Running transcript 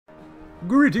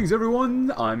Greetings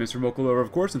everyone, I'm Mr. Mokular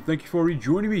of course, and thank you for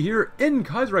rejoining me here in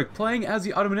Kaiserreich playing as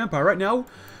the Ottoman Empire. Right now,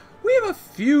 we have a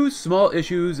few small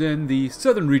issues in the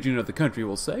southern region of the country,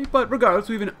 we'll say, but regardless,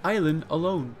 we have an island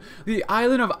alone. The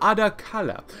island of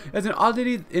Adakala is an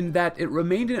oddity in that it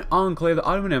remained an enclave of the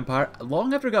Ottoman Empire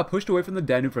long after it got pushed away from the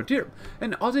Danube frontier.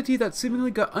 An oddity that seemingly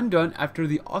got undone after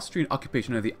the Austrian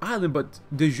occupation of the island, but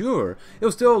de jure, it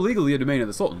was still legally a domain of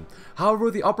the Sultan. However,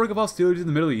 with the outbreak of hostilities in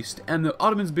the Middle East, and the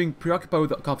Ottomans being preoccupied with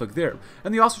the conflict there,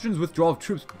 and the Austrians' withdrawal of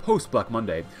troops post-Black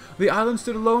Monday, the island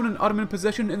stood alone in Ottoman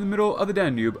possession in the middle of the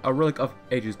Danube, a relic of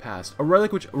ages past, a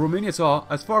relic which Romania saw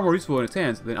as far more useful in its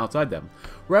hands than outside them.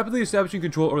 Rapidly establishing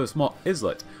control over the small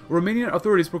islet, Romanian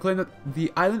authorities proclaimed that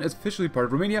the island is officially part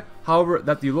of Romania, however,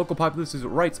 that the local populace's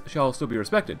rights shall still be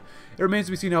respected. It remains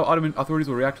to be seen how Ottoman authorities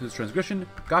will react to this transgression.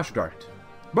 Gosh darn it.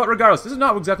 But regardless, this is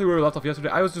not exactly where we left off yesterday.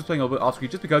 I was just playing a little bit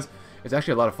off-screen just because it's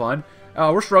actually a lot of fun.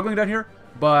 We're struggling down here,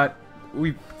 but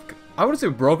I wouldn't say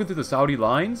we've broken through the Saudi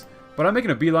lines, but I'm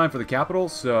making a beeline for the capital,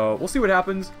 so we'll see what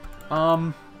happens.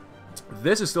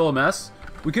 This is still a mess.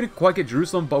 We couldn't quite get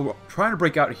Jerusalem, but we're trying to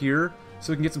break out here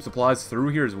so we can get some supplies through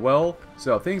here as well.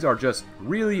 So things are just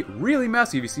really, really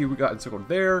messy. If you see, we got encircled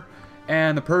there.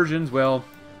 And the Persians, well,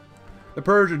 the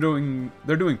Persians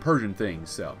they're doing Persian things,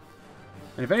 so.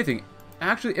 And if anything,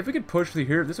 actually, if we could push through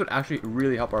here, this would actually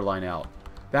really help our line out.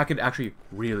 That could actually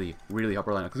really, really help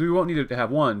our line out. Because we won't need to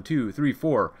have 1, 2, 3,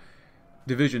 4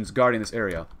 divisions guarding this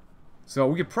area. So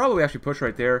we could probably actually push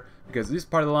right there, because this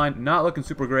part of the line not looking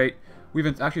super great. We've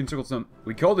actually encircled some.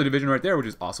 We killed the division right there, which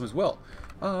is awesome as well.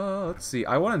 Let's see.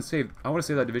 I want to save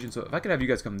that division. So if I could have you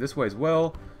guys come this way as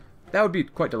well, that would be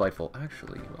quite delightful.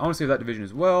 Actually, I want to save that division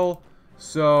as well.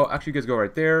 So actually, you guys go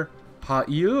right there.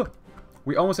 Ha'il.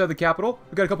 We almost have the capital.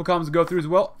 We got a couple columns to go through as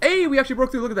well. Hey, we actually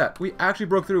broke through. Look at that. We actually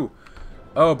broke through.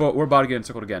 Oh, but we're about to get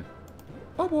encircled again.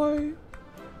 Oh boy.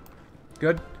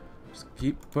 Good. Just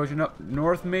keep pushing up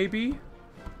north, maybe.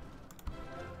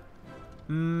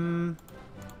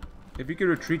 If you could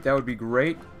retreat, that would be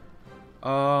great.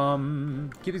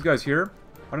 Keep these guys here.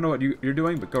 I don't know what you're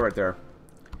doing, but go right there.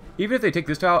 Even if they take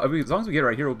this tile, I mean, as long as we get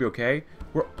right here, we'll be okay.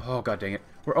 Oh god dang it.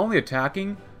 We're only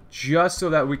attacking just so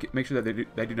that we can make sure that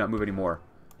they do not move anymore.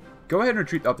 Go ahead and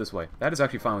retreat up this way. That is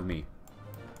actually fine with me.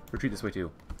 Retreat this way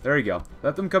too. There you go.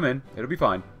 Let them come in. It'll be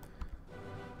fine.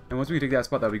 And once we take that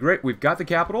spot, that'll be great. We've got the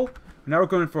capital. Now we're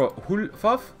going for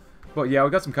Hulfaf. But yeah, we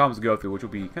got some columns to go through, which will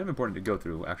be kind of important to go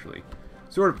through, actually.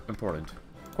 Sort of important.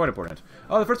 Quite important.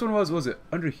 Oh, the first one was it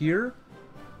under here?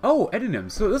 Oh,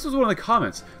 endonyms. So this was one of the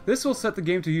comments. This will set the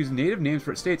game to use native names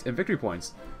for states and victory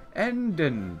points.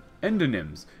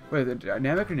 Endonyms. Where the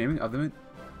dynamic renaming of them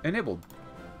enabled.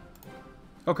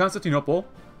 Oh, Constantinople.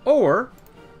 Or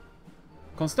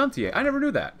Constantia. I never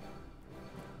knew that.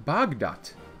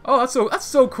 Baghdad. Oh, that's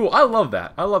so cool. I love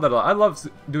that. I love that a lot. I love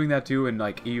doing that too in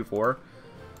like EU4.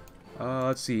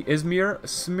 Let's see. Izmir,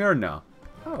 Smyrna.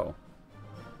 Oh.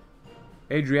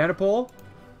 Adrianople,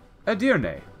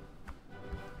 Edirne.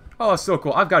 Oh, that's so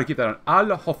cool. I've got to keep that on.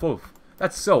 Al-Hofuf.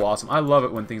 That's so awesome. I love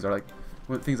it when things like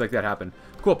that happen.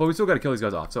 Cool, but we still got to kill these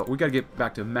guys off. So we got to get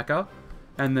back to Mecca,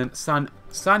 and then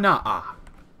Sana'a.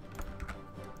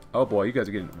 Oh boy, you guys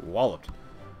are getting walloped.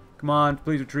 Come on,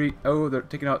 please retreat. Oh, they're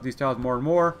taking out these tiles more and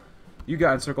more. You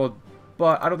got encircled,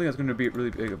 but I don't think that's going to be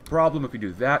really big a problem if we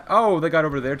do that. Oh, they got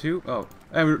over there too. Oh,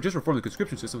 and we just reformed the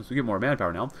conscription system, so we get more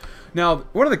manpower now. Now,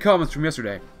 one of the comments from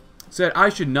yesterday said I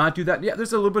should not do that. Yeah,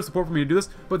 there's a little bit of support for me to do this,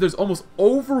 but there's almost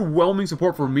overwhelming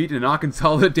support for me to not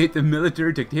consolidate the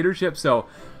military dictatorship. So,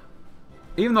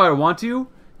 even though I want to,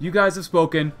 you guys have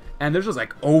spoken, and there's just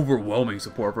like overwhelming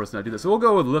support for us to not do this. So we'll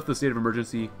go with lift the state of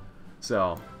emergency.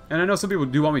 So, and I know some people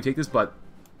do want me to take this, but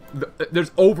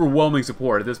there's overwhelming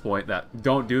support at this point that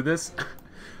don't do this.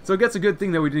 So it gets a good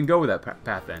thing that we didn't go with that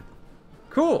path then.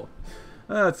 Cool.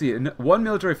 Let's see. One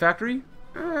military factory.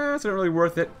 That's not really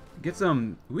worth it. Get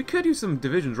some. We could use some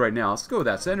divisions right now. Let's go with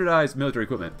that. Standardized military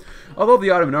equipment. Although the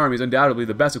Ottoman army is undoubtedly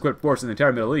the best equipped force in the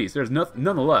entire Middle East, there's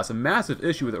nonetheless a massive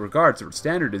issue with regards to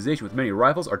standardization, with many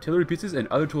rifles, artillery pieces, and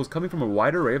other tools coming from a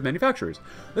wide array of manufacturers.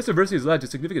 This diversity has led to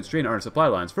significant strain on our supply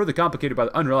lines, further complicated by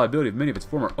the unreliability of many of its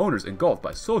former owners, engulfed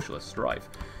by socialist strife.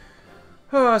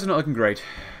 Oh, that's not looking great.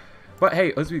 But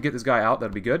hey, let's get this guy out.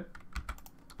 That'll be good.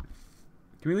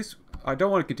 Can we at least... I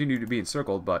don't want to continue to be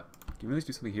encircled, but can we at least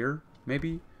do something here?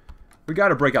 Maybe? We got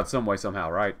to break out some way somehow,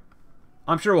 right?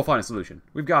 I'm sure we'll find a solution.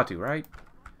 We've got to, right?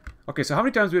 Okay, so how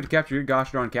many times do we have to capture your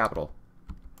gosh darn capital?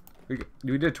 We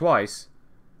did it twice.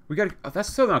 We got to... Oh,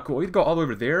 that's still not cool. We have to go all the way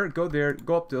over there, go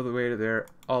up the other way to there,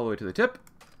 all the way to the tip,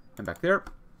 and back there.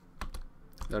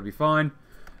 That'll be fine.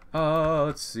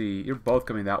 Let's see. You're both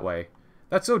coming that way.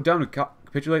 That's so dumb to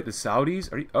capitulate the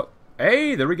Saudis. Are you... Oh,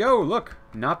 Hey, there we go. Look,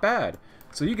 not bad.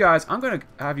 So you guys, I'm going to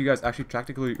have you guys actually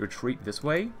tactically retreat this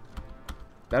way.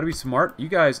 That'll be smart. You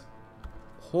guys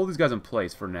hold these guys in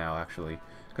place for now, actually.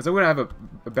 Because I'm going to have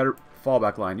a better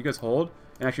fallback line. You guys hold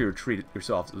and actually retreat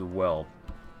yourselves as well.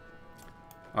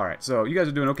 Alright, so you guys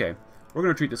are doing okay. We're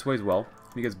going to retreat this way as well.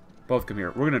 You guys both come here.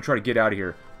 We're going to try to get out of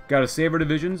here. Gotta save our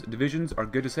divisions. Divisions are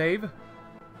good to save.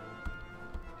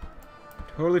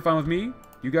 Totally fine with me.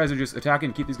 You guys are just attacking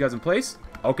and keep these guys in place.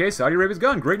 Okay, Saudi Arabia's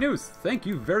gone. Great news. Thank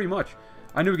you very much.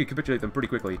 I knew we could capitulate them pretty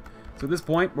quickly. So at this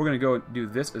point, we're going to go and do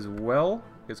this as well.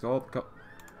 Let's go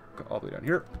all the way down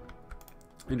here.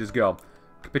 And just go.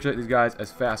 Capitulate these guys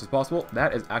as fast as possible.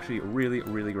 That is actually really,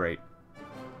 really great.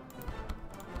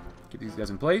 Keep these guys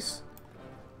in place.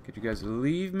 Get you guys to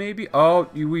leave, maybe? Oh,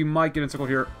 we might get encircled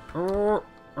here. Oh,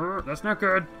 that's not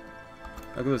good.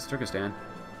 Look at this Turkestan.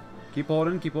 Keep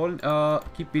holding, keep holding.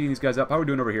 Keep beating these guys up. How are we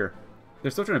doing over here? They're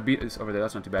still trying to beat us over there.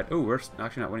 That's not too bad. Oh, we're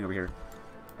actually not winning over here.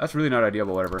 That's really not ideal,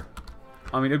 but whatever.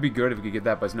 I mean, it'd be good if we could get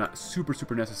that, but it's not super,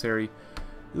 super necessary.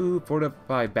 Ooh,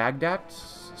 fortify Baghdad.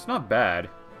 It's not bad.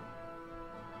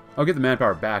 I'll get the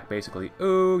manpower back, basically.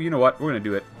 Oh, you know what? We're going to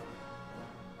do it.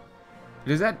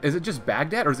 Is it just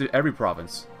Baghdad, or is it every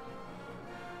province?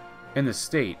 In the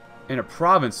state. In a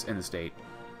province in the state.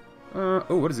 Oh,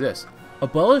 what is this?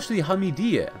 Abolish the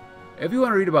Hamidiyya. If you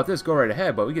want to read about this, go right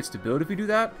ahead, but we get stability if we do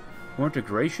that. More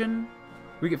integration.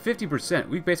 We get 50%.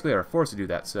 We basically are forced to do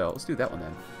that, so let's do that one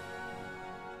then.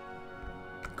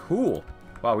 Cool.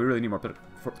 Wow, we really need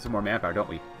some more manpower, don't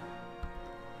we?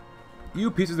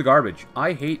 You pieces of garbage.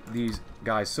 I hate these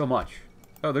guys so much.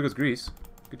 Oh, there goes Greece.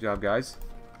 Good job, guys.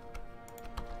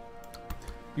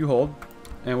 You hold,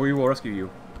 and we will rescue you.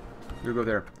 You'll go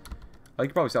there. I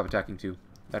could probably stop attacking too.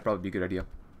 That'd probably be a good idea.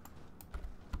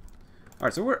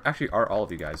 Alright, so where actually are all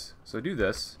of you guys? So do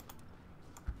this.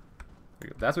 There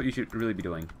you go. That's what you should really be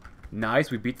doing. Nice,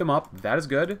 we beat them up. That is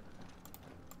good.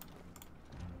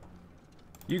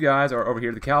 You guys are over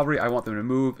here, the cavalry. I want them to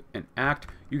move and act.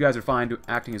 You guys are fine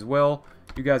acting as well.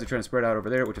 You guys are trying to spread out over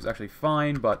there, which is actually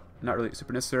fine, but not really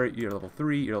super necessary. You're level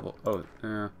 3, you're level... Oh,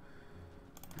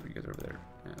 you guys are over there.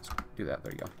 Yeah, let's do that.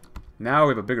 There you go. Now we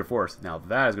have a bigger force. Now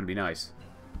that is going to be nice.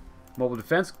 Mobile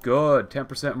defense, good.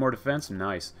 10% more defense,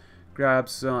 nice. Grab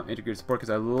some integrated support, because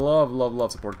I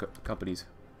love support companies.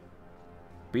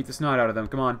 Beat the snot out of them,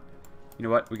 come on. You know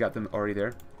what, we got them already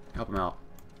there. Help them out.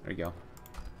 There you go.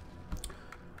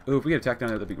 Ooh, if we get attacked down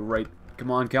there, that'd be great.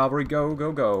 Come on, cavalry, go,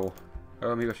 go, go.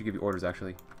 Oh, maybe I should give you orders,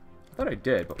 actually. I thought I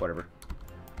did, but whatever.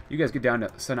 You guys get down to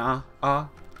Sana'a.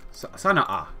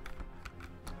 Sana'a.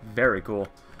 Very cool.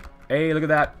 Hey, look at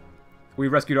that. We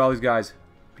rescued all these guys.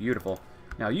 Beautiful.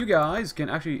 Now, you guys can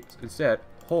actually, instead,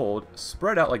 hold,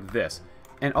 spread out like this.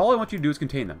 And all I want you to do is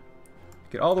contain them.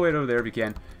 Get all the way over there if you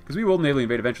can. Because we will navally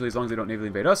invade eventually, as long as they don't navally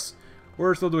invade us.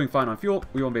 We're still doing fine on fuel.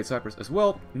 We will invade Cyprus as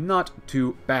well. Not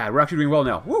too bad. We're actually doing well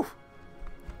now. Woo!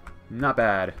 Not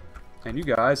bad. And you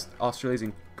guys, Australians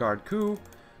in guard coup.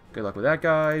 Good luck with that,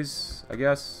 guys. I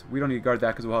guess we don't need to guard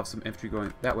that because we'll have some infantry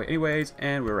going that way anyways.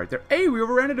 And we're right there. Hey, we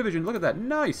overran a division. Look at that.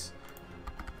 Nice.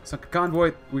 Sunk a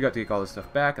convoy. We got to take all this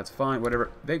stuff back. That's fine.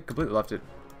 Whatever. They completely left it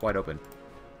wide open.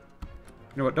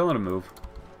 You know what? Don't let them move.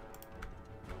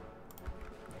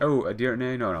 Oh,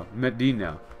 Adirne? No.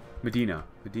 Medina. Medina.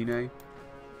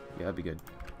 Yeah, that'd be good.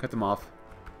 Cut them off.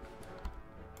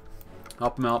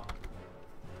 Help them out.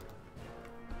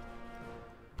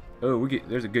 Oh,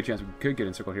 there's a good chance we could get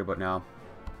encircled here, but no.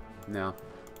 No.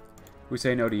 We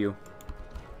say no to you.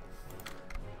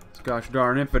 Gosh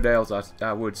darn infidels,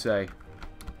 I would say.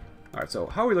 Alright, so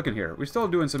how are we looking here? We're still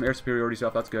doing some air superiority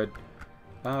stuff, that's good.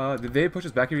 Did they push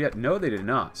us back here yet? No, they did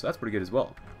not, so that's pretty good as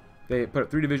well. They put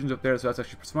up 3 divisions up there, so that's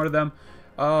actually smart of them.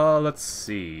 Let's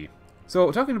see.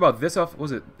 So, talking about this stuff,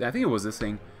 was it? I think it was this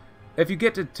thing. If you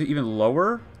get to even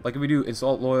lower, like if we do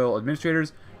install loyal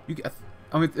administrators, you get...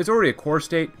 I mean, it's already a core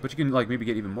state, but you can, like, maybe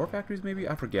get even more factories, maybe?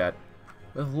 I forget.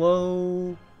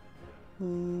 Hello?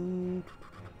 The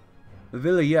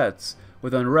villayettes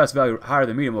with unrest value higher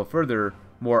than medium will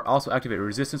furthermore also activate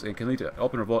resistance and can lead to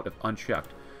open revolt if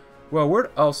unchecked. Well,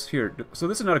 where else here? So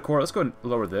this is not a core. Let's go and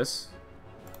lower this.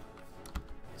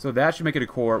 So that should make it a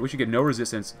core. We should get no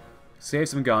resistance. Save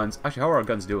some guns. Actually, how are our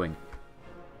guns doing?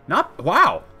 Not...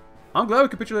 Wow! I'm glad we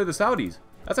capitulated the Saudis.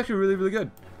 That's actually really, really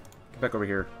good. Get back over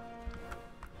here.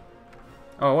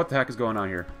 Oh, what the heck is going on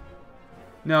here?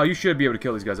 No, you should be able to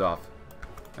kill these guys off.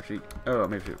 Actually, oh,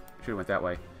 maybe should have went that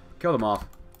way. Kill them off.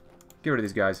 Get rid of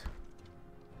these guys.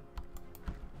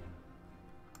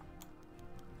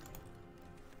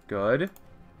 Good.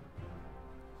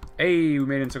 Hey, we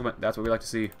made an encirclement. That's what we like to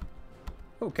see.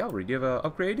 Oh, cavalry, do you have an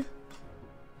upgrade?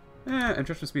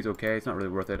 Entrenchment speed's okay. It's not really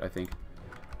worth it, I think.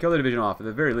 Kill the division off. At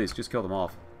the very least, just kill them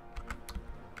off.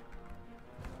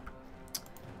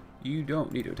 You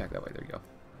don't need to attack that way. There you go.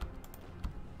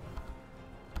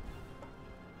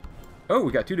 Oh,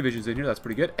 we got 2 divisions in here. That's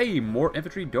pretty good. Hey, more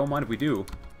infantry. Don't mind if we do.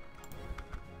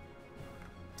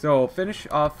 So, finish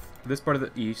off this part of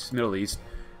the East, Middle East.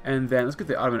 And then let's get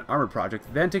the Ottoman armored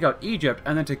project, then take out Egypt,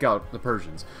 and then take out the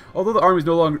Persians. Although the army is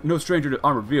no stranger to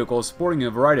armored vehicles, sporting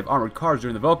a variety of armored cars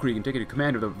during the Weltkrieg and taking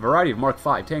command of a variety of Mark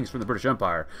V tanks from the British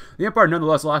Empire, the Empire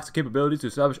nonetheless lacks the capabilities to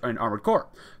establish an armored corps.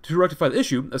 To rectify the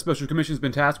issue, a special commission has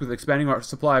been tasked with expanding our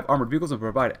supply of armored vehicles and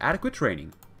provide adequate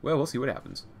training. Well, we'll see what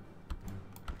happens.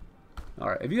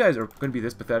 Alright, if you guys are going to be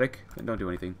this pathetic, then don't do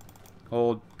anything.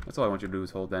 Hold. That's all I want you to do is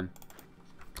hold then.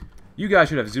 You guys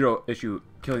should have zero issue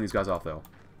killing these guys off, though.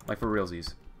 Like, for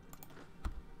realsies.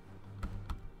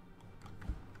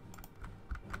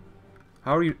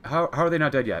 How are they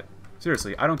not dead yet?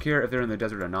 Seriously, I don't care if they're in the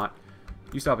desert or not.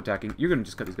 You stop attacking. You're gonna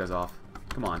just cut these guys off.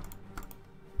 Come on.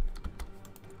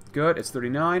 Good, it's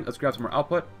 39. Let's grab some more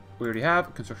output. We already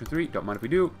have. Construction 3. Don't mind if we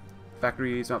do.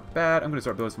 Factories, not bad. I'm gonna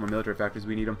start building some more military factories.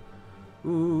 We need them.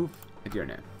 Oof.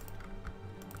 There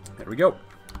we go.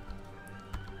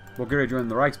 Bulgaria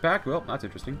joined the Reichspakt. Well, that's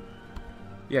interesting.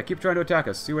 Yeah, keep trying to attack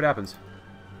us. See what happens.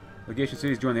 Legation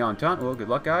cities join the Entente. Well, good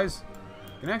luck, guys.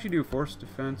 Can I actually do force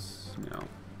defense? No.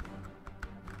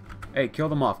 Hey, kill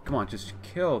them off. Come on, just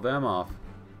kill them off.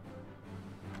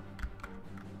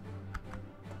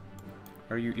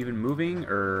 Are you even moving,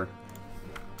 or...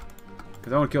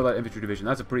 Because I want to kill that infantry division.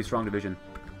 That's a pretty strong division.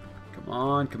 Come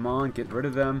on, get rid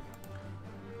of them.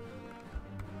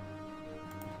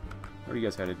 Where are you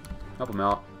guys headed? Help them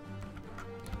out.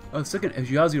 The second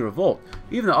Hijazi revolt.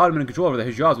 Even the Ottoman control over the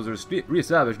Hijaz was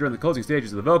re-established during the closing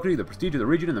stages of the Weltkrieg. The prestige of the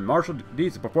region and the martial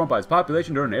deeds performed by its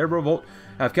population during the Arab revolt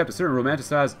have kept a certain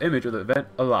romanticized image of the event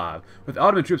alive. With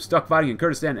Ottoman troops stuck fighting in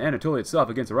Kurdistan and Anatolia itself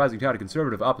against the rising tide of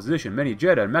conservative opposition, many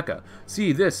Jeddah and Mecca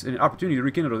see this an opportunity to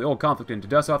rekindle the old conflict and to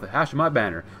dust off the Hashemite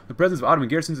banner. The presence of Ottoman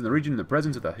garrisons in the region and the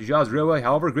presence of the Hijaz Railway,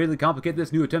 however, greatly complicate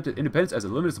this new attempt at independence, as a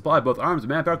limited supply of both arms and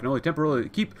manpower can only temporarily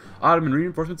keep Ottoman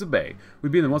reinforcements at bay.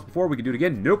 We've been there once before, we can do it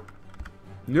again? Nope.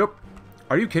 Nope.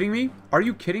 Are you kidding me? Are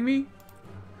you kidding me?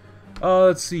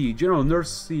 Let's see. General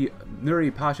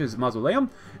Nuri Pasha's mausoleum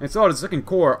installed his 2nd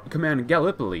Corps command in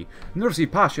Gallipoli. Nuri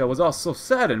Pasha was also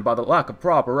saddened by the lack of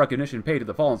proper recognition paid to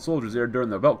the fallen soldiers there during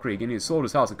the Weltkrieg, and he sold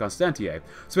his house in Constantia,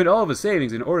 spent all of his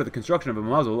savings in order the construction of a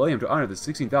mausoleum to honor the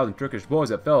 16,000 Turkish boys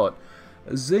that fell at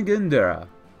Zingandera.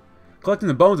 Collecting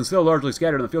the bones and still largely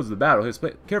scattered on the fields of the battle, he has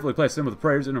carefully placed them with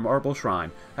prayers in a marble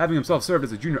shrine. Having himself served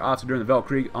as a junior officer during the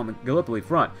Weltkrieg on the Gallipoli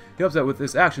front, he hopes that with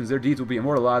his actions, their deeds will be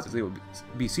immortalized as they will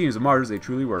be seen as the martyrs they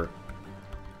truly were.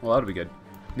 Well, that'll be good.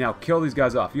 Now, kill these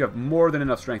guys off. You have more than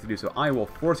enough strength to do so. I will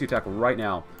force the attack right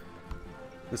now.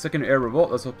 The second air revolt,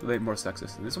 let's hope they're more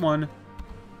sexist than this one.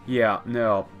 Yeah,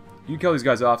 no. You kill these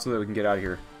guys off so that we can get out of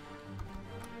here.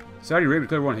 Saudi Arabia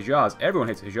declared war on Hijaz. Everyone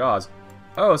hates Hijaz.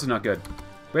 Oh, this is not good.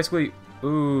 Basically,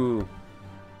 ooh.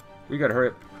 We gotta hurry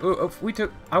up. Ooh,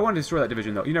 I want to destroy that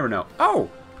division, though. You never know. Oh!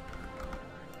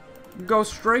 Go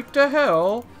straight to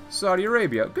hell, Saudi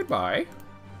Arabia. Goodbye.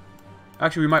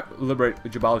 Actually, we might liberate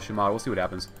Jabal al-Shammar. We'll see what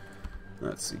happens.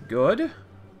 Let's see. Good.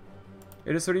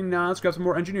 It is 39. Let's grab some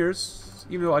more engineers.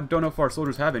 Even though I don't know if our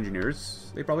soldiers have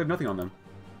engineers. They probably have nothing on them.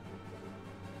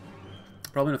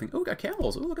 Probably nothing. Oh, got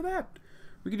camels. Oh, look at that.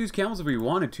 We could use camels if we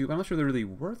wanted to, but I'm not sure they're really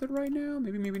worth it right now.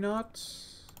 Maybe, maybe not.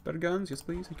 Better guns? Yes,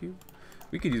 please. Thank you.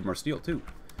 We could use more steel, too.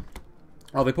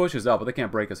 Oh, they push us out, but they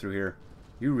can't break us through here.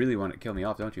 You really want to kill me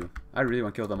off, don't you? I really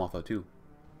want to kill them off, though, too.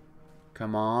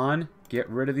 Come on. Get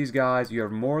rid of these guys. You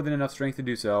have more than enough strength to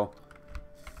do so.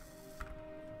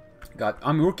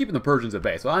 I mean, we're keeping the Persians at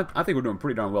bay, so I think we're doing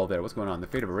pretty darn well there. What's going on? The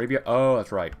fate of Arabia? Oh,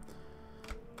 that's right.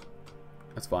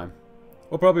 That's fine.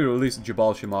 We'll probably release Jabal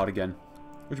al-Shammar again,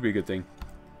 which would be a good thing.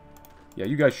 Yeah,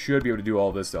 you guys should be able to do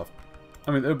all this stuff.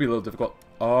 I mean, it would be a little difficult.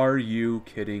 Are you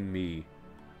kidding me?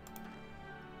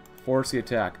 Force the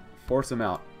attack. Force them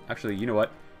out. Actually, you know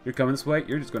what? You're coming this way.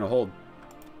 You're just going to hold.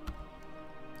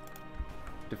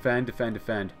 Defend, defend,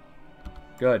 defend.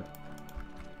 Good.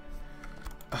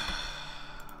 You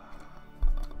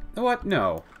know what?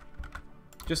 No.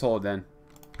 Just hold then.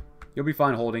 You'll be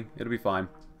fine holding. It'll be fine.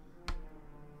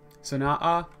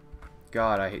 Sana'a.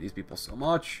 God, I hate these people so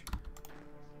much.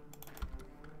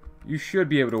 You should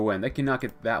be able to win. They cannot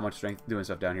get that much strength doing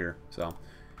stuff down here. So,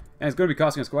 and it's going to be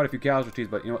costing us quite a few casualties,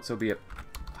 but you know what? So be it.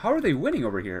 How are they winning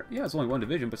over here? Yeah, it's only one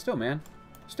division, but still, man.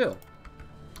 Still.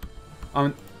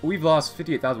 We've lost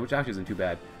 58,000, which actually isn't too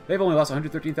bad. They've only lost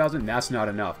 113,000. That's not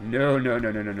enough. No, no,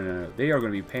 no, no, no, no, no. They are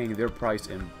going to be paying their price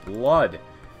in blood.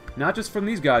 Not just from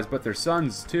these guys, but their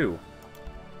sons, too.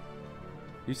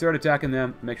 You start attacking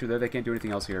them. Make sure that they can't do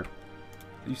anything else here.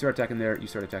 You start attacking there. You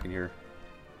start attacking here.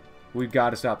 We've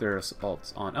got to stop their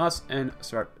assaults on us and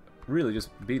start really just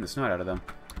beating the snot out of them.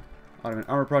 Ottoman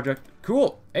Armor Project.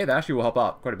 Cool. Hey, that actually will help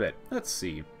out quite a bit. Let's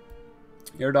see.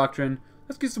 Air Doctrine.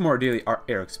 Let's get some more daily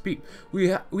air XP. We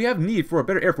have need for a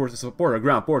better air force to support our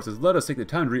ground forces. Let us take the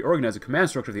time to reorganize the command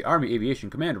structure of the Army Aviation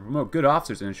Command to promote good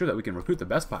officers and ensure that we can recruit the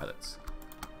best pilots.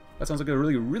 That sounds like a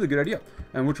really, really good idea.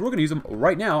 And which we're going to use them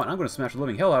right now, and I'm going to smash the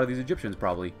living hell out of these Egyptians,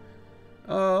 probably.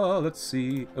 Let's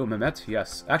see. Oh, Mehmet,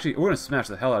 yes. Actually, we're going to smash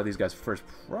the hell out of these guys first,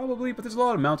 probably, but there's a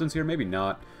lot of mountains here, maybe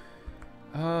not.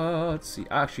 Let's see.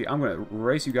 Actually, I'm going to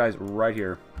race you guys right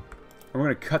here. And we're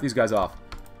going to cut these guys off.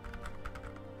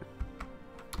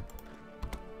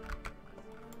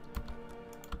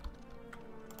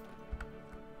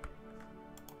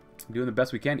 Doing the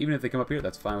best we can, even if they come up here,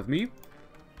 that's fine with me.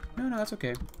 No, that's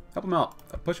okay. Help them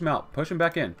out. Push them out. Push them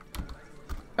back in.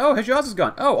 Oh, Hejaz is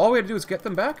gone. Oh, all we had to do is get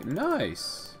them back?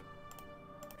 Nice.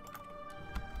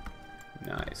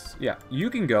 Nice. Yeah, you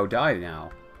can go die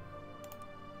now.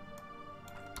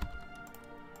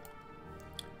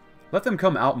 Let them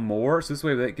come out more, so this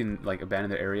way they can, like,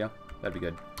 abandon their area. That'd be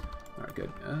good. Alright,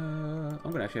 good. I'm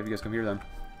gonna actually have you guys come here, then.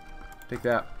 Take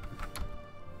that.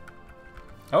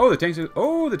 Oh, the tanks have...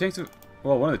 Oh, the tanks have...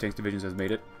 Well, one of the tanks divisions has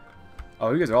made it.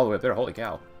 Oh, you guys are all the way up there. Holy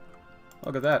cow.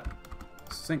 Look at that.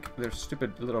 Sink their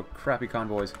stupid little crappy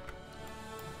convoys.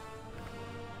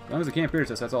 As long as they can't pierce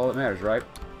us, that's all that matters, right?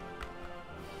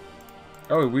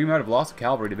 Oh, we might have lost a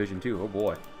cavalry division, too. Oh,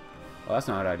 boy. Well, that's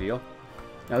not ideal.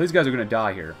 Now, these guys are going to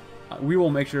die here. We will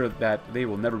make sure that they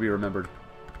will never be remembered.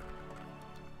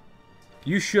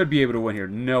 You should be able to win here.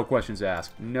 No questions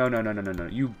asked. No.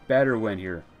 You better win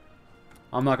here.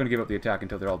 I'm not going to give up the attack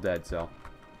until they're all dead, so...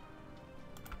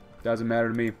 Doesn't matter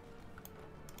to me.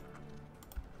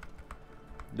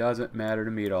 Doesn't matter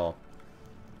to me at all.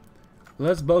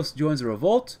 Lesbos joins the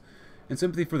revolt. In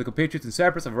sympathy for the compatriots in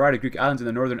Cyprus, a variety of Greek islands in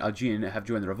the northern Aegean have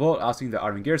joined the revolt, ousting the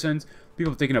Ottoman garrisons.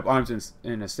 People have taken up arms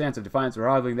in a stance of defiance,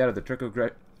 rivaling that of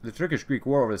the Turkish-Greek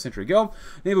War over a century ago.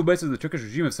 Naval bases of the Turkish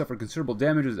regime have suffered considerable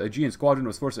damage as the Aegean squadron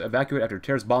was forced to evacuate after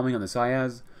terrorist bombing on the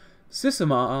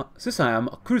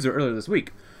Sisayam cruiser earlier this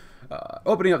week.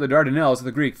 Opening up the Dardanelles to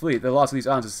the Greek fleet, the loss of these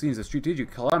islands is seen as a strategic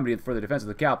calamity for the defense of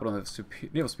the capital and the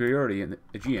naval superiority in the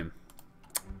Aegean.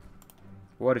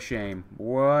 What a shame.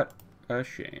 What a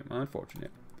shame.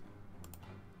 Unfortunate.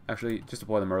 Actually, just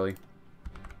deploy them early.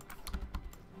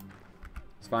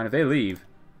 It's fine. If they leave,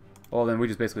 well, then we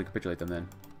just basically capitulate them then.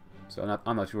 So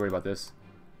I'm not too worried about this.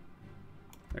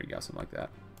 There you go, something like that.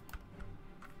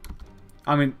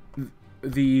 I mean...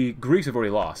 The Greeks have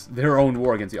already lost their own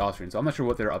war against the Austrians, so I'm not sure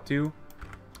what they're up to.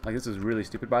 Like, this is really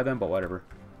stupid by them, but whatever.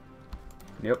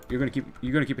 Yep, you're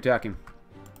gonna keep attacking.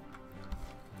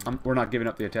 We're not giving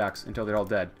up the attacks until they're all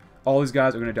dead. All these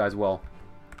guys are gonna die as well.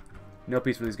 No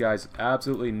peace for these guys.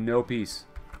 Absolutely no peace.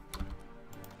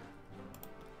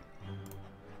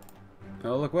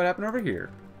 Oh, look what happened over here.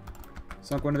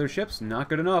 Sunk one of their ships. Not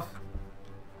good enough.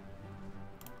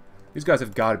 These guys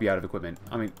have got to be out of equipment.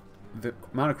 I mean... The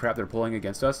amount of crap they're pulling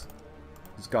against us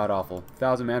is god-awful.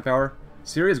 1,000 manpower.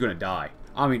 Syria's going to die.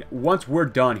 I mean, once we're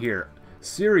done here,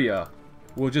 Syria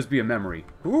will just be a memory.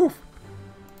 Oof!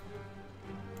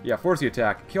 Yeah, force the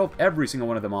attack. Killed every single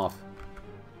one of them off.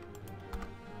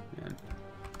 Man.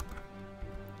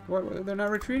 What? They're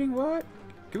not retreating? What?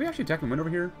 Can we actually attack and win over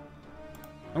here?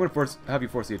 I'm going to have you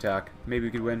force the attack. Maybe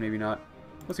we could win, maybe not.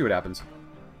 Let's see what happens.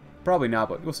 Probably not,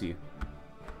 but we'll see.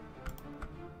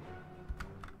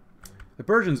 The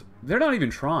Persians, they're not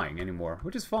even trying anymore,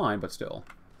 which is fine, but still.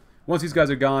 Once these guys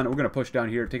are gone, we're going to push down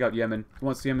here, take out Yemen.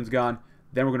 Once Yemen's gone,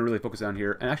 then we're going to really focus down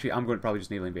here. And actually, I'm going to probably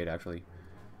just naval invade, actually.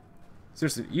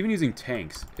 Seriously, even using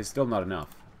tanks is still not enough.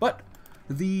 But,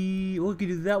 we'll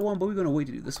do that one, but we're going to wait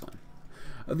to do this one.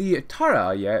 The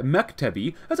Taraya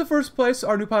Mektebi is the first place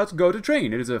our new pilots go to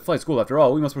train. It is a flight school after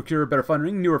all. We must procure better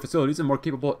funding, newer facilities, and more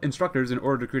capable instructors in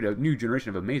order to create a new generation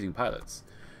of amazing pilots.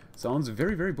 Sounds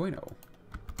very, very bueno.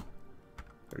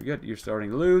 Very good. You're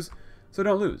starting to lose, so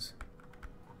don't lose.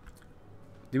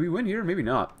 Did we win here? Maybe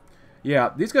not.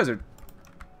 Yeah, these guys are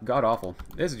god-awful.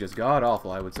 This is just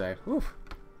god-awful, I would say. Oof.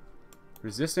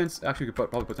 Resistance. Actually, we could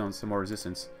probably put down some more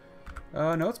resistance.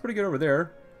 No, it's pretty good over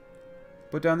there.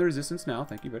 Put down the resistance now.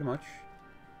 Thank you very much.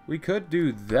 We could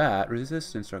do that.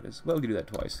 Resistance structures. Well, we could do that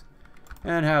twice.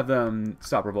 And have them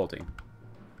stop revolting.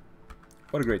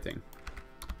 What a great thing.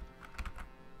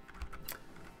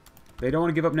 They don't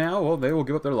want to give up now? Well, they will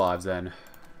give up their lives then.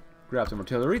 Grab some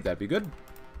artillery. That'd be good.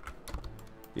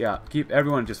 Yeah, keep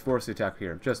everyone just force the attack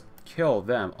here. Just kill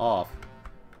them off.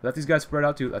 Let these guys spread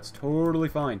out too. That's totally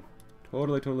fine.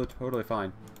 Totally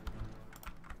fine.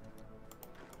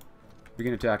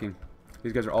 Begin attacking.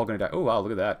 These guys are all going to die. Oh, wow,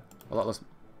 look at that. A lot less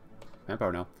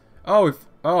manpower now. Oh,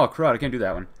 oh, crud, I can't do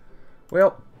that one.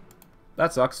 Well,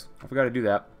 that sucks. I forgot to do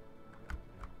that.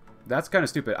 That's kind of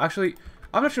stupid. Actually,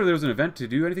 I'm not sure there was an event to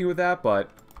do anything with that,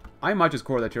 but I might just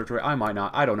core that territory. I might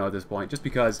not. I don't know at this point. Just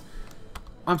because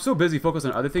I'm so busy focused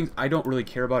on other things, I don't really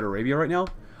care about Arabia right now.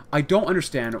 I don't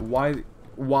understand why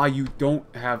you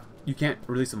can't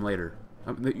release them later.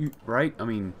 Right? I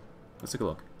mean, let's take a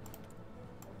look.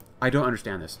 I don't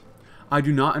understand this. I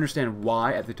do not understand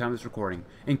why, at the time of this recording,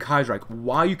 in Kaiserreich,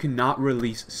 why you cannot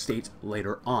release states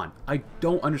later on. I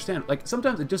don't understand. Like,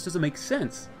 sometimes it just doesn't make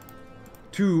sense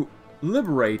to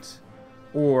liberate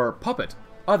or puppet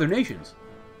other nations.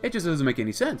 It just doesn't make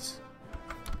any sense.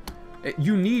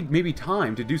 You need maybe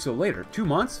time to do so later. 2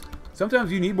 months?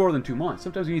 Sometimes you need more than 2 months.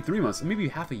 Sometimes you need 3 months, maybe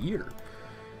half a year.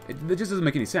 It just doesn't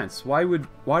make any sense. Why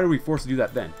are we forced to do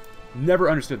that then? Never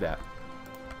understood that.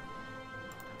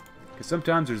 Because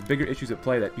sometimes there's bigger issues at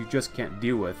play that you just can't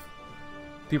deal with.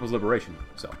 People's liberation.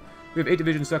 So, we have 8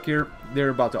 divisions stuck here. They're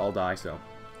about to all die, so.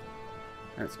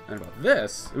 And about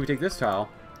this, if we take this tile,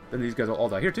 then these guys will all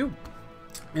die here too.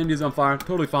 India's on fire.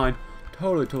 Totally fine.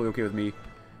 Totally okay with me.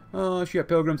 Shiite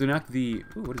pilgrims enact the...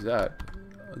 Ooh, what is that?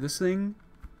 This thing?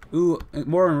 Ooh,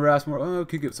 more unrest, more... Oh,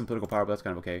 could get some political power, but that's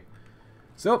kind of okay.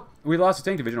 So, we lost a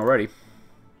tank division already.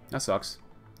 That sucks.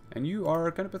 And you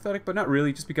are kind of pathetic, but not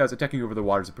really, just because attacking over the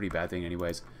water is a pretty bad thing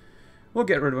anyways. We'll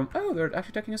get rid of them. Oh, they're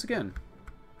actually attacking us again.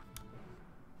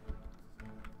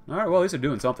 Alright, well, at least they're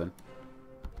doing something.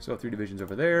 So, 3 divisions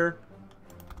over there.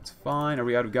 It's fine. Are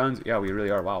we out of guns? Yeah, we really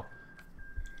are. Wow.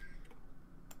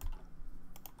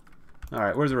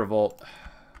 Alright, where's the revolt?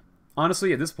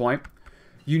 Honestly, at this point,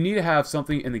 you need to have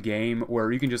something in the game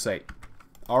where you can just say,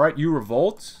 alright, you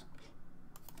revolt,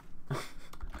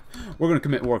 we're going to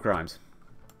commit war crimes.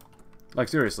 Like,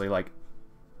 seriously, like,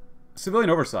 civilian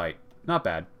oversight, not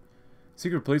bad.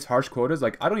 Secret police, harsh quotas,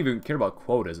 like, I don't even care about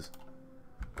quotas.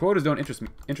 Quotas don't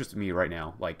interest me right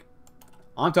now. Like,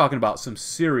 I'm talking about some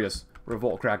serious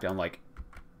revolt crackdown, like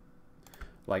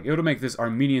it'll make this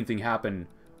Armenian thing happen,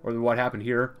 or what happened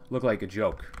here, look like a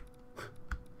joke.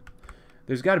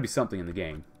 There's got to be something in the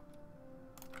game.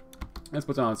 Let's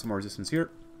put on some more resistance here.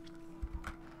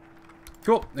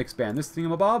 Cool. Expand this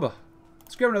thingamabob.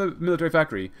 Let's grab another military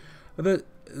factory. The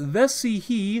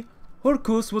Hoi4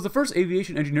 Kaiserreich was the first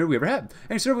aviation engineer we ever had,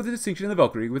 and he served with distinction in the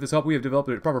Weltkrieg. With his help, we have developed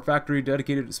a proper factory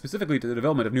dedicated specifically to the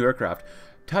development of new aircraft.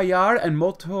 Tayar and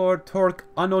Motor Torque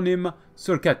Anonym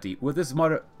Surketti. With this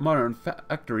modern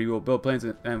factory, we will build planes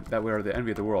and that we are the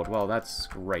envy of the world. Well, that's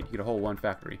great. You get a whole one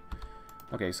factory.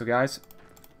 Okay, so guys,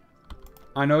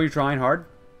 I know you're trying hard,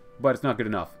 but it's not good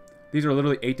enough. These are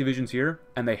literally 8 divisions here,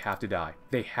 and they have to die.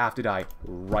 They have to die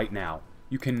right now.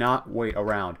 You cannot wait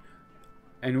around.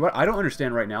 And what I don't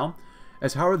understand right now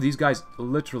is how are these guys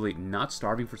literally not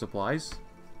starving for supplies?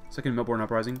 Second Melbourne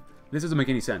Uprising. This doesn't make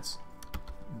any sense.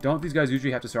 Don't these guys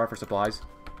usually have to starve for supplies?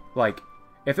 Like,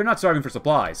 if they're not starving for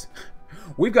supplies,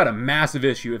 we've got a massive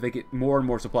issue if they get more and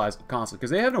more supplies constantly,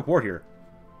 because they have no port here.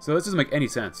 So this doesn't make any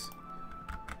sense.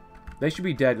 They should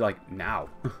be dead, like, now.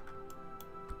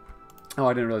 Oh,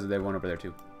 I didn't realize that they went over there,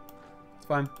 too. It's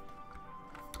fine.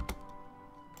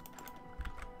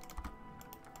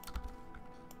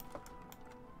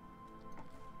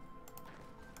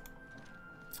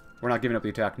 We're not giving up the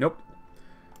attack. Nope.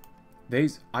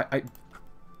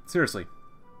 Seriously.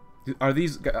 Are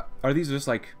these just,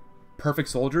 like, perfect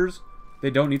soldiers? They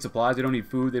don't need supplies, they don't need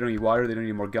food, they don't need water, they don't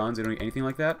need more guns, they don't need anything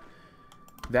like that?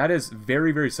 That is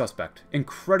very, very suspect.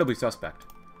 Incredibly suspect.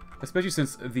 Especially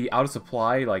since the out of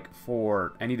supply, like,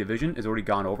 for any division is already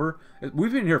gone over.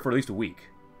 We've been here for at least a week.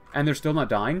 And they're still not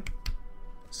dying.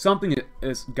 Something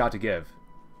has got to give.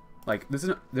 Like,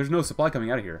 there's no supply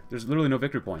coming out of here. There's literally no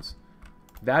victory points.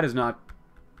 That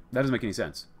doesn't make any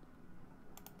sense.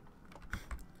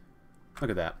 Look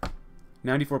at that.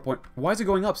 94 point... Why is it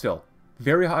going up still?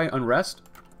 Very high unrest?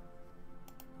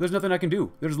 There's nothing I can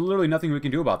do. There's literally nothing we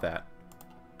can do about that.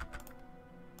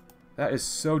 That is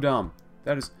so dumb.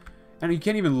 That is... And you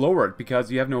can't even lower it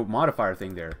because you have no modifier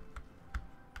thing there.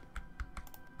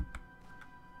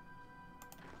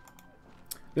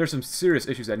 There are some serious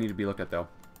issues that need to be looked at, though.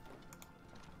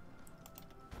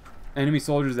 Enemy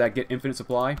soldiers that get infinite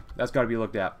supply, that's got to be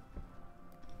looked at.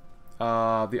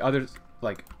 The others,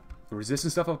 like, the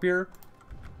resistance stuff up here,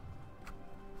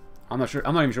 I'm not sure.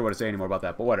 I'm not even sure what to say anymore about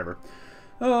that, but whatever.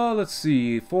 Let's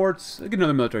see. Forts. Get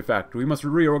another military factory. We must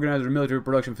reorganize our military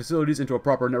production facilities into a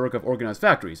proper network of organized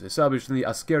factories. Established in the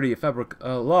Askeri Fabrik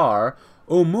Lar,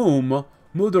 Umum,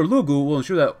 Mulder Lugu will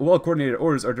ensure that well-coordinated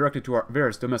orders are directed to our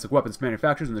various domestic weapons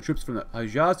manufacturers and the troops from the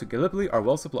Hijaz to Gallipoli are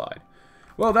well supplied.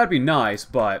 Well, that'd be nice,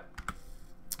 but,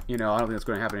 you know, I don't think that's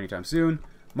going to happen anytime soon.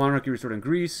 Monarchy restored in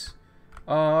Greece.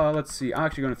 Let's see. I'm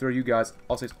actually going to throw you guys,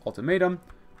 I'll say ultimatum.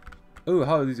 Ooh,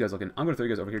 how are these guys looking? I'm going to throw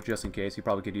you guys over here just in case. You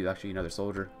probably could use actually another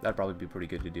soldier. That'd probably be pretty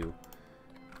good to do.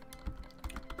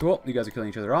 Cool. You guys are killing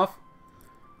each other off.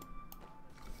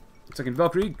 Second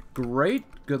Weltkrieg. Great.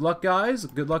 Good luck, guys.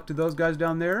 Good luck to those guys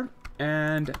down there.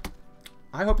 And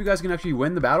I hope you guys can actually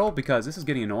win the battle because this is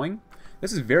getting annoying.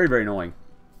 This is very, very annoying.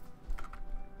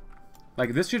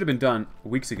 Like, this should have been done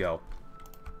weeks ago.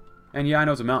 And yeah, I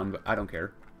know it's a mountain, but I don't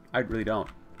care. I really don't.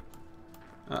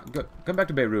 Come back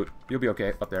to Beirut. You'll be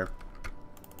okay up there.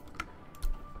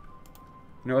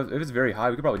 You know, if it's very high,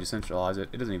 we could probably just centralize it.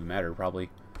 It doesn't even matter, probably.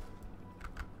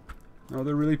 Oh,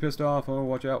 they're really pissed off. Oh,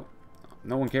 watch out.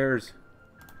 No one cares.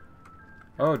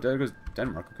 Oh, there goes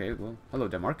Denmark. Okay, well, hello,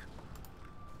 Denmark.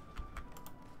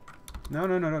 No,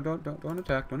 no, no, no, don't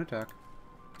attack, don't attack.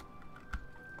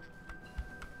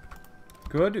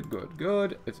 Good, good,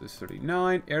 good. It's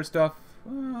 39. Air stuff.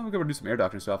 We're gonna do some air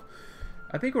doctrine stuff.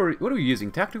 I think what are we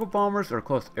using? Tactical bombers or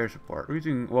close air support? We're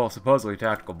using, well, supposedly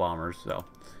tactical bombers, so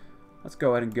let's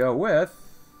go ahead and go with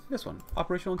this one.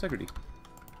 Operational integrity.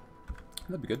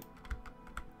 That'd be good.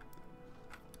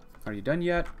 Are you done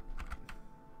yet?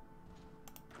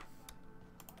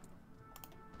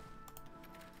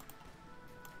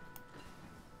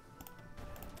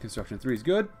 Construction 3 is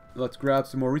good. Let's grab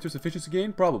some more resource efficiency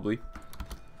gain, probably.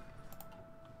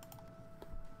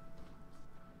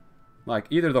 Like,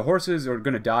 either the horses are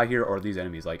going to die here or these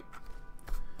enemies. Like,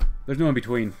 there's no in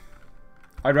between.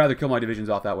 I'd rather kill my divisions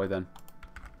off that way then.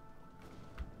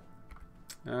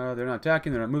 They're not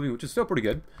attacking, they're not moving, which is still pretty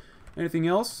good. Anything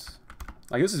else?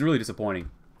 Like, this is really disappointing.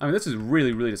 I mean, this is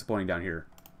really, really disappointing down here.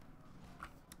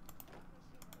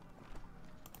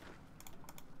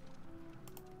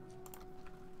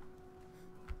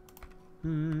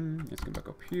 Let's go back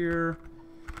up here.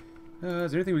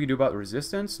 Is there anything we can do about the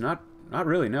resistance? Not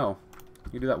really, no.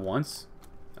 You can do that once.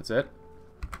 That's it.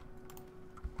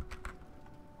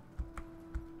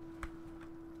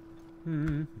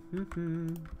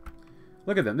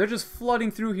 Look at them. They're just flooding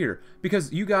through here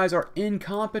because you guys are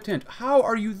incompetent. How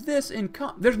are you this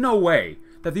incompetent? There's no way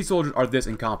that these soldiers are this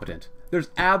incompetent.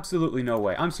 There's absolutely no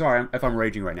way. I'm sorry if I'm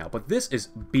raging right now, but this is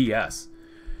BS.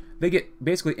 They get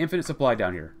basically infinite supply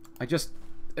down here.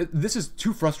 This is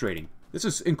too frustrating. This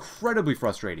is incredibly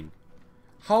frustrating.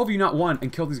 How have you not won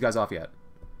and killed these guys off yet?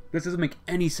 This doesn't make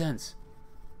any sense.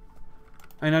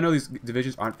 And I know these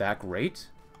divisions aren't that great,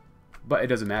 but it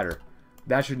doesn't matter.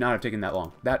 That should not have taken that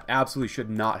long. That absolutely should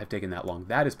not have taken that long.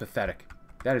 That is pathetic.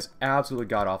 That is absolutely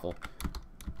god-awful.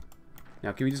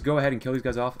 Now, can we just go ahead and kill these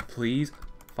guys off, please?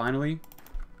 Finally.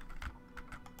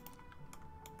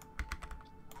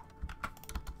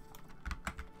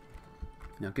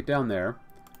 Now, get down there.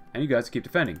 And you guys keep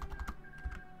defending.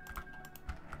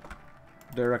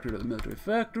 Director of the military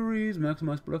factories,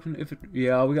 maximize production.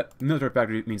 Yeah, we got military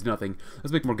factory means nothing.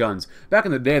 Let's make more guns. Back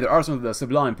in the day, the arsenal of the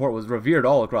Sublime Port was revered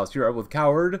all across Europe, which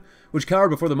cowered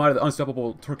before the might of the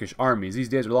unstoppable Turkish armies. These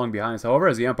days are long behind us, however,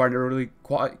 as the empire never really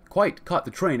quite caught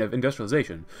the train of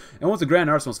industrialization. And once the grand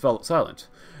arsenals fell silent.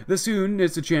 This soon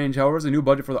is to change, however, as a new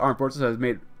budget for the armed forces has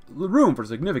made room for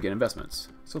significant investments.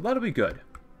 So that'll be good.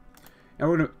 And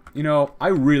we're gonna, you know, I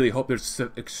really hope there's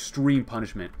some extreme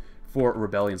punishment for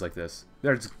rebellions like this.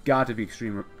 There's got to be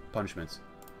extreme punishments.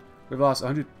 We've lost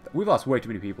way too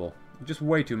many people. Just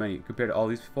way too many compared to all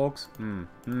these folks. At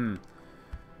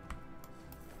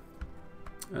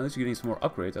least you're getting some more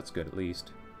upgrades. That's good, at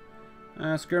least.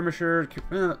 Skirmisher.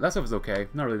 That stuff is okay.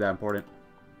 Not really that important.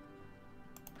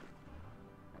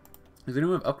 Does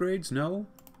anyone have upgrades? No?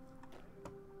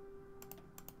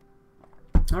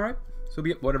 Alright. So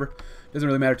be it. Whatever. Doesn't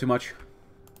really matter too much.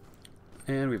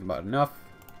 And we have about enough.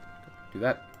 Do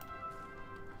that.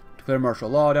 Declare martial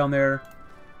law down there.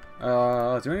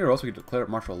 Is there anywhere else we can declare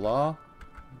martial law?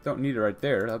 Don't need it right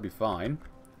there. That'll be fine.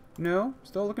 No,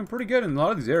 still looking pretty good in a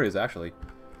lot of these areas, actually.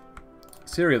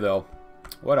 Syria, though.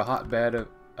 What a hotbed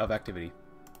of activity.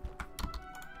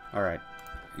 Alright.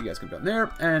 You guys come down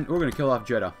there, and we're going to kill off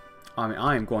Jeddah. I mean,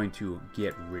 I am going to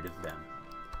get rid of them.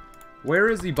 Where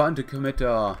is the button to commit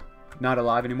not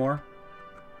alive anymore?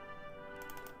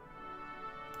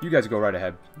 You guys go right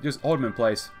ahead. Just hold them in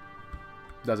place.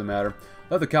 Doesn't matter.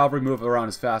 Let the cavalry move around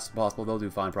as fast as possible. They'll do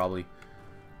fine, probably.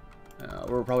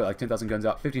 We're probably like 10,000 guns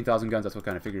out. 15,000 guns, that's what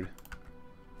kind of figured.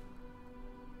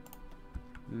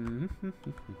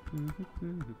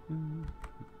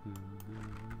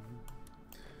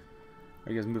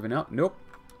 Are you guys moving out? Nope.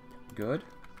 Good.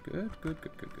 Good, good,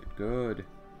 good, good, good, good.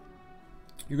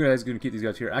 You guys are going to keep these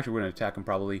guys here. Actually, we're going to attack them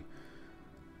probably.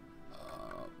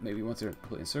 Maybe once they're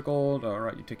completely encircled.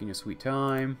 Alright, you're taking your sweet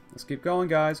time. Let's keep going,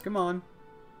 guys. Come on.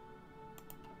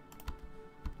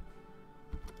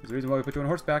 There's the reason why we put you on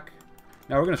horseback.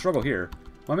 Now, we're going to struggle here.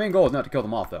 My main goal is not to kill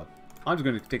them off, though. I'm just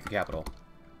going to take the capital.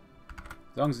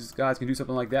 As long as these guys can do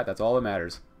something like that, that's all that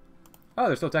matters. Oh,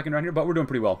 they're still attacking around here, but we're doing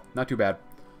pretty well. Not too bad.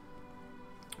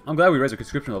 I'm glad we raised our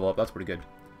conscription level up. That's pretty good.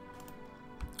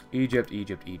 Egypt,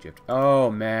 Egypt, Egypt. Oh,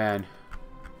 man.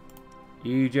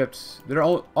 Egypt. They're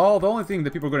the only thing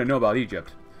that people are going to know about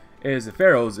Egypt is the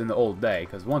pharaohs in the old day.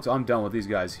 Because once I'm done with these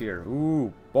guys here,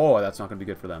 ooh, boy, that's not going to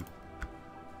be good for them.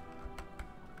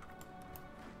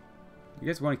 You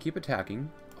guys want to keep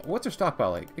attacking. What's their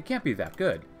stockpile like? It can't be that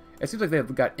good. It seems like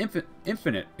they've got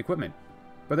infinite equipment,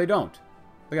 but they don't.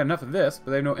 They got enough of this, but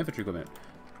they have no infantry equipment.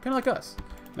 Kind of like us.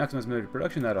 Maximize military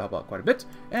production, that'll help out quite a bit.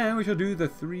 And we shall do the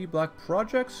 3 black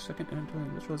projects. Second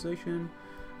industrialization.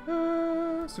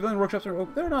 Civilian workshops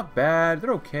they're not bad.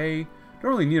 They're okay.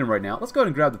 Don't really need them right now. Let's go ahead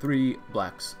and grab the 3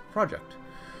 blacks project.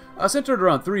 Centered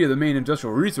around 3 of the main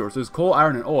industrial resources, coal,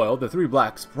 iron, and oil, the 3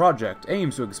 Blacks project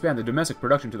aims to expand the domestic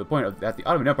production to the point that the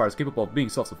Ottoman Empire is capable of being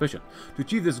self-sufficient. To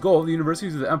achieve this goal, the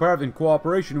universities of the empire, in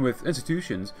cooperation with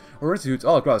institutions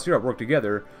all across Europe,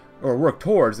 work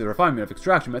towards the refinement of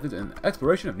extraction methods and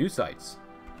exploration of new sites.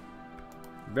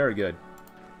 Very good.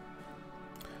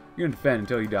 You're gonna defend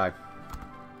until you die.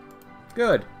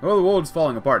 Good. Well, the world's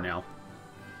falling apart now.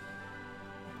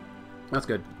 That's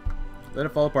good. Let it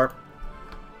fall apart.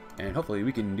 And hopefully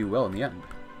we can do well in the end.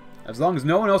 As long as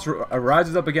no one else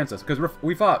rises up against us. Because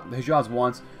we fought the Hijaz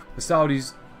once, the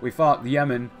Saudis, we fought the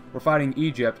Yemen, we're fighting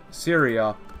Egypt,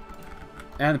 Syria,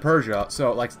 and Persia.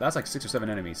 So like that's like 6 or 7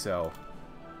 enemies, so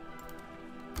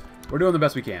we're doing the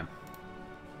best we can.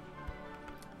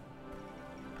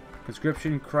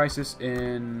 Conscription crisis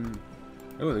in...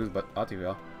 Oh, there's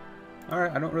Latvia.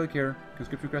 Alright, I don't really care.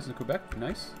 Conscription crisis in Quebec,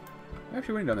 nice. We're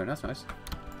actually winning down there, that's nice.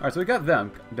 Alright, so we got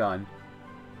them done.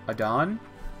 Adan.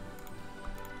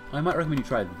 I might recommend you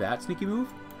try that sneaky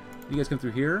move. You guys come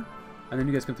through here, and then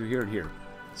you guys come through here and here.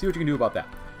 See what you can do about that.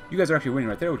 You guys are actually winning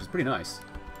right there, which is pretty nice.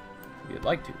 If you'd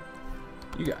like to.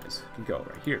 You guys can go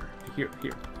right here, to here,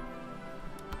 here.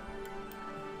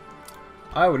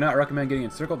 I would not recommend getting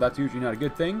encircled. That's usually not a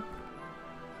good thing.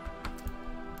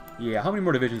 Yeah, how many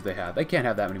more divisions do they have? They can't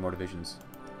have that many more divisions.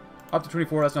 Up to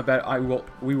 24, that's not bad.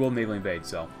 We will naval invade,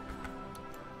 so.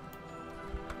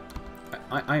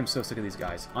 I am so sick of these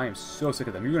guys. I am so sick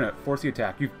of them. You're going to force the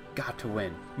attack. You've got to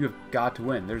win. You have got to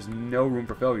win. There's no room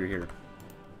for failure here.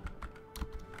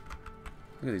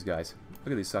 Look at these guys.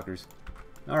 Look at these suckers.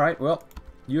 Alright, well,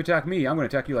 you attack me. I'm going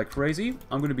to attack you like crazy.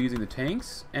 I'm going to be using the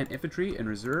tanks and infantry and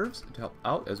reserves to help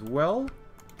out as well.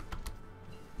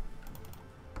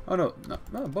 Oh, no.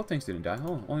 No, both tanks didn't die.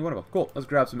 Oh, only one of them. Cool. Let's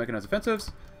grab some mechanized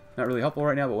offensives. Not really helpful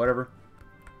right now, but whatever.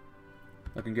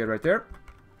 Looking good right there.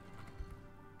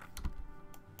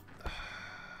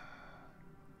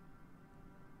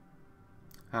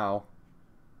 How?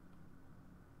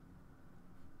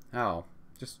 How?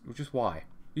 Just why?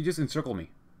 You just encircle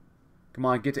me. Come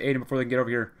on, get to Aiden before they can get over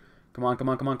here. Come on, come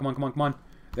on, come on, come on, come on, come on.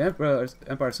 The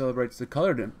Empire celebrates the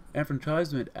Colored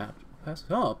Enfranchisement Act. Passed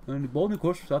up. And the bold new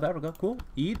course for South Africa. Cool.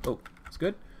 Eat. Oh, that's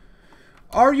good.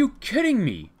 Are you kidding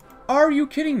me? Are you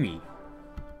kidding me?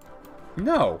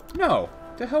 No. No.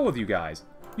 To hell with you guys.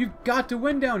 You've got to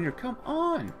win down here. Come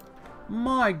on.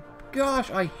 My gosh,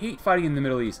 I hate fighting in the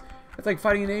Middle East. It's like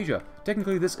fighting in Asia.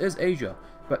 Technically, this is Asia,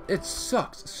 but it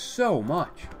sucks so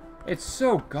much. It's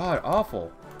so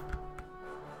god-awful.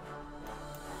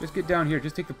 Just get down here.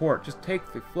 Just take the port. Just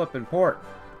take the flippin' port.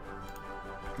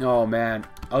 Oh, man.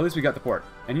 At least we got the port.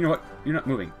 And you know what? You're not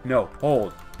moving. No.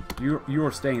 Hold.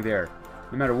 You're staying there.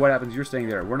 No matter what happens, you're staying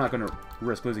there. We're not going to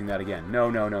risk losing that again. No,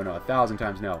 no, no, no. 1,000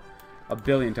 times no.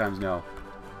 1,000,000,000 times no.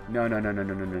 No, no, no, no,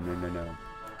 no, no, no, no, no, no.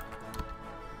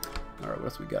 Alright, what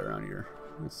else we got around here?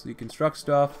 Let's see, construct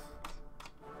stuff.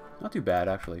 Not too bad,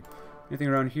 actually. Anything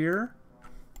around here?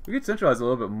 We could centralize a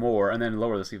little bit more and then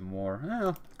lower this even more.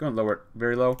 Going to lower it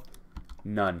very low.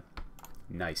 None.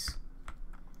 Nice.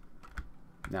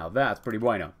 Now that's pretty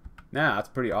bueno. Now that's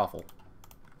pretty awful.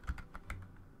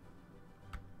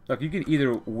 Look, you can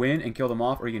either win and kill them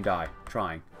off, or you can die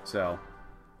trying. So,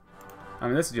 I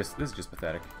mean, this is just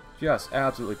pathetic. Just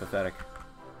absolutely pathetic.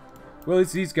 Well, at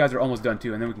least these guys are almost done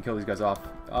too, and then we can kill these guys off.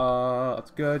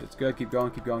 That's good. It's good. Keep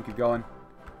going. Keep going. Keep going.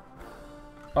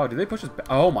 Oh, did they push us back?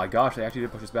 Oh my gosh, they actually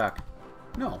did push us back.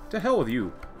 No, to hell with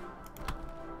you.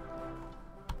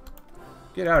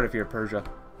 Get out of here, Persia.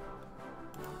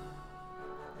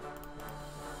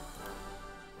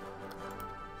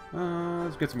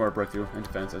 Let's get some more breakthrough and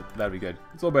defense. That'd be good.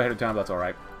 It's a little bit ahead of time, but that's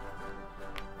alright.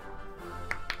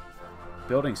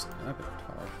 Building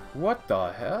sabotage. What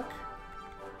the heck?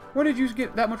 When did you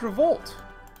get that much revolt?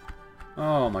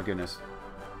 Oh my goodness.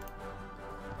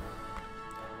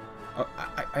 Oh,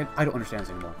 I don't understand this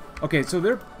anymore. Okay, so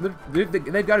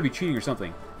they've got to be cheating or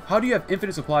something. How do you have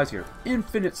infinite supplies here?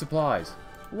 Infinite supplies.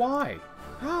 Why?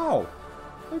 How?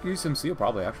 I could use some steel,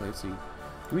 probably, actually. Let's see.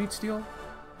 Do we need steel?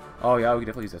 Oh, yeah, we could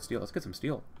definitely use that steel. Let's get some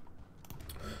steel.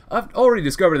 I've already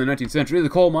discovered in the 19th century the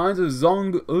coal mines of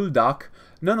Zonguldak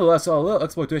nonetheless saw a little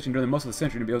exploitation during most of the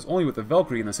century, but it was only with the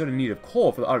Weltkrieg and the sudden need of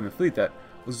coal for the Ottoman fleet that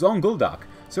Zonguldak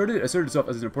asserted itself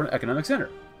as an important economic center.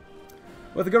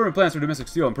 With the government plans for domestic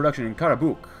steel and production in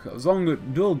Karabukh,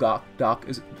 Zonguldak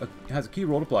has a key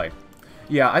role to play.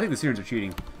 Yeah, I think the Syrians are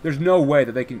cheating. There's no way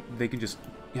that they can just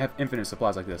have infinite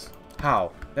supplies like this.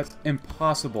 How? That's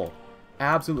impossible.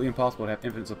 Absolutely impossible to have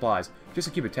infinite supplies. Just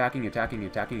to keep attacking,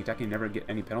 never get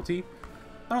any penalty?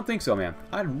 I don't think so, man.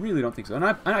 I really don't think so. And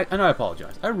I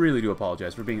apologize. I really do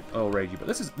apologize for being a little ragey, but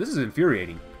this is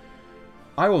infuriating.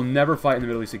 I will never fight in the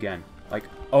Middle East again. Like,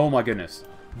 oh my goodness.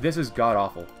 This is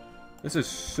god-awful. This is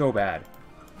so bad.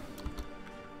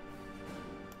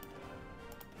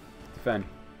 Defend.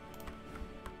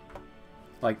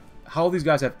 Like, how these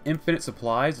guys have infinite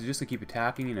supplies just to keep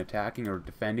attacking and attacking or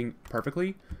defending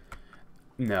perfectly?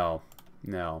 No.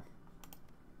 No.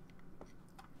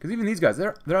 Because even these guys,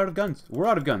 they're out of guns. We're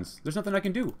out of guns. There's nothing I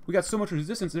can do. We got so much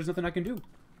resistance, there's nothing I can do.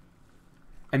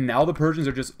 And now the Persians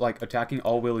are just, like, attacking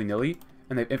all willy-nilly,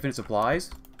 and they have infinite supplies?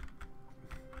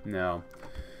 No.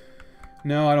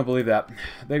 No, I don't believe that.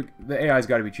 The AI's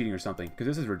got to be cheating or something, because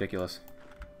this is ridiculous.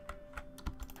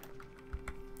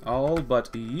 All but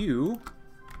you.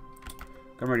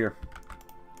 Come right here.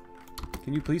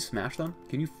 Can you please smash them?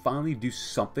 Can you finally do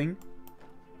something?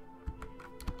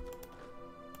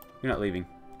 You're not leaving.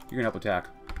 You're going to help attack.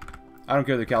 I don't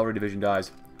care if the cavalry division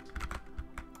dies.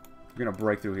 You're going to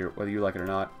break through here, whether you like it or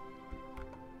not.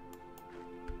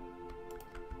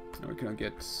 No, we can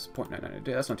get 0.99 a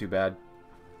day. That's not too bad.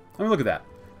 I mean, look at that.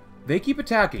 They keep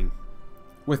attacking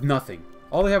with nothing.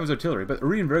 All they have is artillery, but a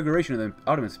reinvigoration of the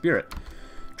Ottoman spirit.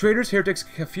 Traitors, heretics,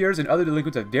 kafirs, and other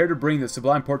delinquents have dared to bring the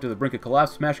sublime port to the brink of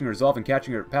collapse, smashing her resolve and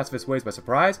catching her pacifist ways by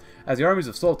surprise, as the armies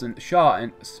of Sultan Shah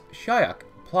and Shayak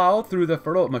plow through the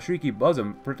fertile Mashriki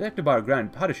bosom, protected by our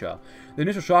Grand Padishah. The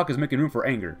initial shock is making room for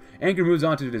anger. Anger moves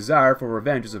on to the desire for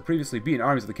revenge as the previously beaten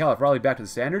armies of the Caliph rally back to the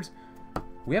standards.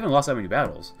 We haven't lost that many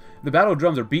battles. The battle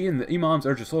drums are beaten, the imams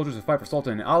urge the soldiers to fight for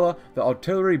Sultan and Allah, the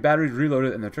artillery batteries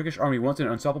reloaded, and the Turkish army, once an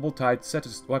unstoppable tide set to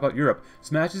wipe out Europe,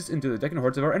 smashes into the decadent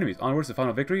hordes of our enemies. Onwards to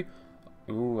final victory.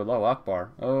 Ooh, Allahu Akbar.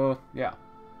 Yeah.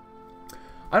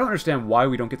 I don't understand why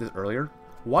we don't get this earlier.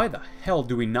 Why the hell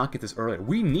do we not get this earlier?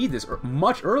 We need this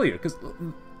much earlier, because,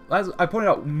 as I pointed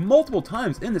out multiple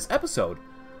times in this episode,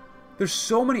 there's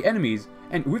so many enemies,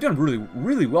 and we've done really,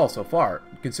 really well so far,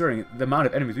 considering the amount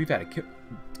of enemies we've had to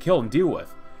kill and deal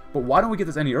with. But why don't we get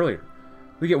this any earlier?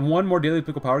 We get one more daily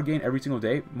political power gain every single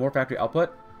day, more factory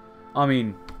output. I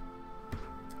mean,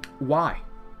 why?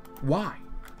 Why?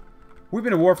 We've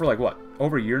been in war for like, what,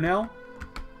 over a year now?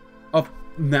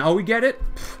 Now we get it?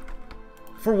 Pfft.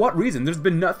 For what reason? There's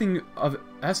been nothing of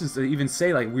essence to even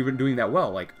say, like, we've been doing that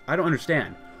well. Like, I don't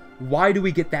understand. Why do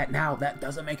we get that now? That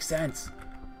doesn't make sense.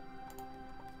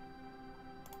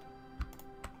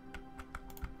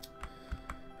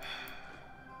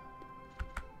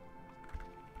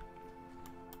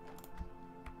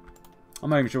 I'm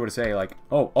not even sure what to say, like,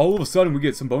 oh, all of a sudden we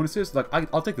get some bonuses? Like,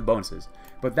 I'll take the bonuses.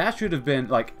 But that should have been,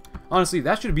 like, honestly,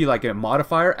 that should be like a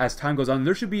modifier as time goes on.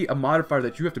 There should be a modifier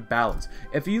that you have to balance.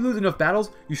 If you lose enough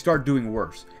battles, you start doing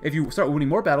worse. If you start winning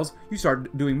more battles, you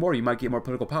start doing more. You might get more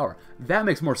political power. That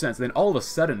makes more sense. Then all of a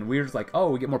sudden, we're just like,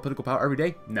 oh, we get more political power every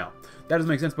day? No. That doesn't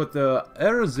make sense. But the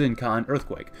Erzincan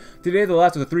earthquake. Today, the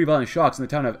last of the 3 violent shocks in the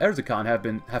town of Erzincan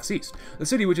have ceased. The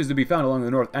city, which is to be found along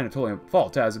the North Anatolian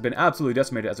Fault, has been absolutely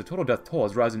decimated as the total death toll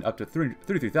has risen up to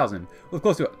 33,000, with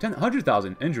close to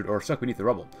 100,000 injured or stuck beneath the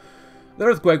rubble. The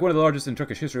earthquake, one of the largest in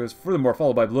Turkish history, was furthermore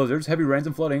followed by blizzards, heavy rains,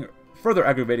 and flooding, further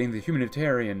aggravating the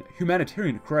humanitarian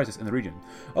crisis in the region.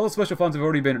 Although special funds have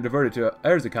already been diverted to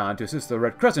Erzincan to assist the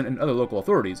Red Crescent and other local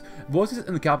authorities, voices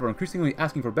in the capital are increasingly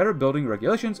asking for better building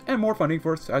regulations and more funding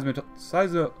for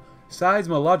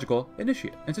seismological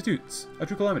institutes. A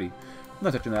true calamity. I'm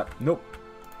not touching that. Nope.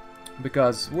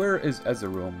 Because where is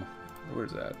Erzurum?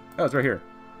 Where's that? Oh, it's right here.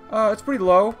 It's pretty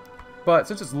low. But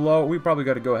since it's low, we probably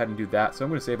got to go ahead and do that. So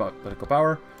I'm going to save on political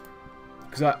power.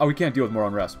 Because we can't deal with more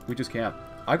unrest. We just can't.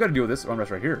 I've got to deal with this unrest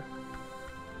right here.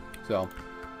 So,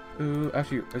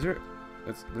 actually, is there...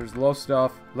 there's low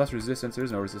stuff, less resistance.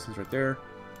 There's no resistance right there.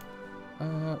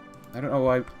 I don't know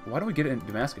why. Why don't we get it in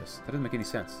Damascus? That doesn't make any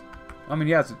sense. I mean,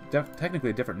 yeah, it's technically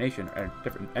a different nation, or a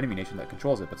different enemy nation that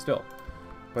controls it, but still.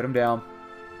 Put him down.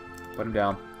 Put him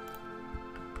down.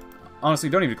 Honestly,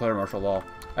 don't even declare martial law.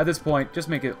 At this point, just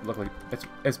make it look like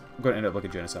it's going to end up like a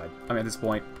genocide. I mean, at this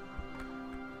point,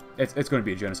 it's going to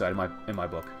be a genocide in my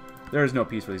book. There is no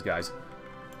peace for these guys.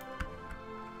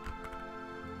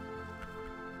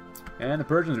 And the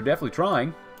Persians are definitely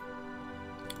trying,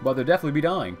 but they'll definitely be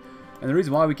dying. And the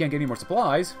reason why we can't get any more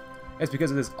supplies is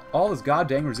because of all this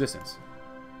goddamn resistance.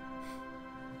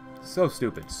 So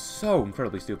stupid. So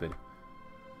incredibly stupid.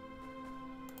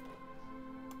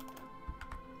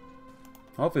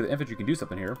 Hopefully the infantry can do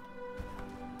something here.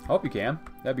 Hope you can.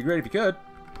 That'd be great if you could.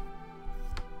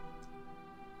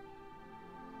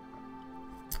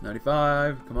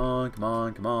 95. Come on, come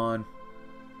on, come on.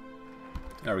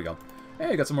 There we go.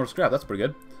 Hey, got some more scrap. That's pretty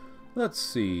good. Let's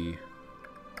see.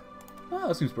 Well,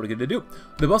 that seems pretty good to do.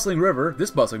 The bustling river.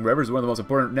 This bustling river is one of the most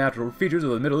important natural features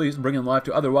of the Middle East, bringing life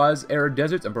to otherwise arid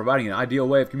deserts and providing an ideal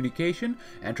way of communication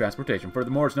and transportation.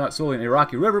 Furthermore, it's not solely an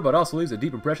Iraqi river, but also leaves a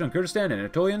deep impression on Kurdistan and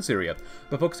Anatolia and Syria.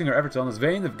 By focusing our efforts on this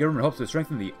vein, the government hopes to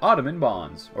strengthen the Ottoman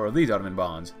bonds, or these Ottoman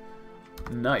bonds.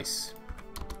 Nice.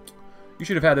 You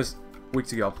should have had this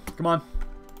weeks ago. Come on.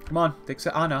 Come on. Take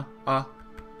Sa'ana.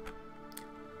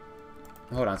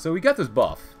 Hold on. So we got this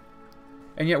buff,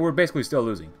 and yet we're basically still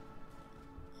losing.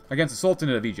 Against the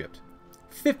Sultanate of Egypt.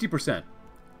 50%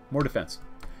 more defense.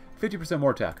 50%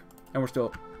 more attack. And we're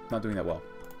still not doing that well.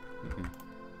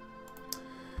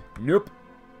 Nope.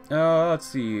 Let's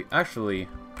see. Actually,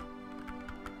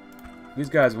 these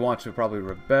guys want to probably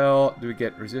rebel. Do we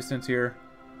get resistance here?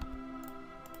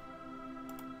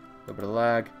 A little bit of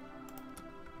lag.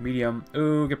 Medium.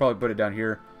 Ooh, we could probably put it down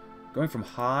here. Going from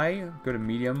high, go to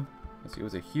medium. Let's see,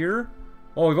 was it here?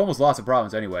 Oh, we've almost lost the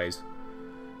province anyways.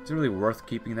 Is it really worth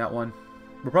keeping that one?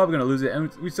 We're probably going to lose it,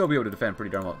 and we'd still be able to defend pretty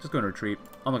darn well. Just going to retreat.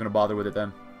 I'm not going to bother with it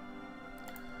then.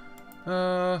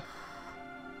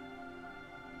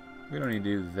 We don't need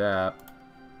to do that.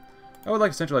 I would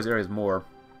like to centralize areas more.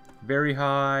 Very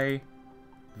high.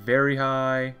 Very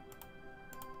high.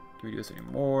 Can we do this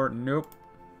anymore? Nope.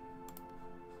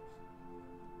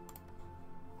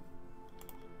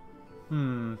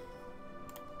 There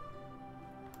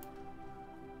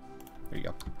you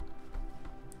go.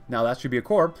 Now that should be a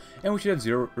core, and we should have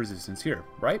 0 resistance here,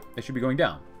 right? It should be going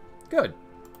down. Good.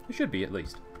 It should be, at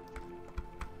least.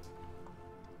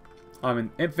 I'm in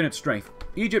infinite strength.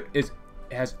 Egypt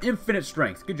has infinite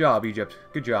strength. Good job, Egypt.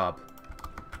 Good job.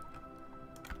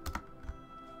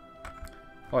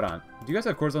 Hold on. Do you guys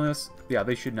have cores on this? Yeah,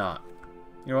 they should not.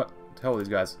 You know what? To hell with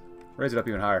these guys. Raise it up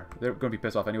even higher. They're going to be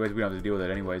pissed off anyways. We don't have to deal with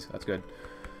it anyways. That's good.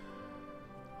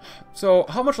 So,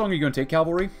 how much longer are you going to take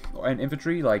cavalry and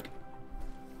infantry? Like,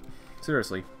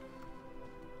 seriously.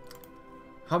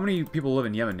 How many people live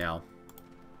in Yemen now?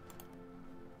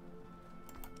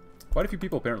 Quite a few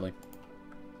people, apparently.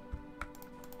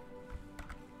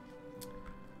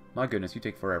 My goodness, you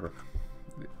take forever.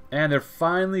 And they're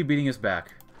finally beating us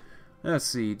back. Let's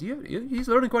see. He's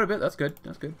learning quite a bit. That's good.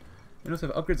 That's good. You also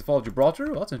have upgrades to Fall of Gibraltar.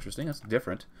 Well, that's interesting. That's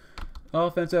different.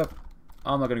 Offensive.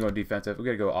 I'm not going to go defensive. We're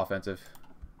going to go offensive.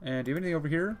 And do you have anything over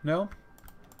here? No?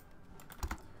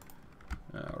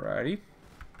 Alrighty.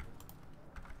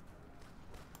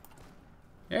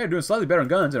 Yeah, you're doing slightly better on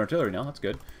guns and artillery now. That's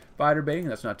good. Fighter baiting.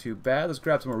 That's not too bad. Let's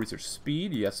grab some more research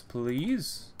speed. Yes,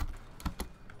 please.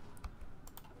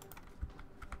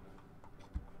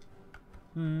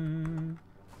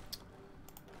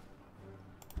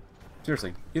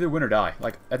 Seriously, either win or die.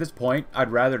 Like, at this point,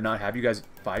 I'd rather not have you guys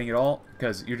fighting at all,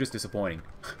 because you're just disappointing.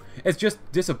 It's just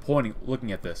disappointing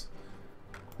looking at this.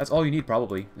 That's all you need,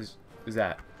 probably, is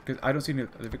that. Because I don't see any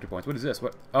other victory points. What is this?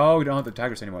 What? Oh, we don't have the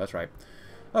Tigris anymore. That's right.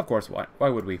 Of course, why? Why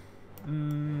would we?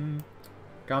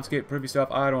 Confiscate privy stuff.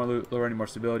 I don't want to lower any more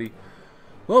stability.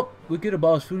 Well, we could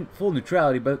abolish full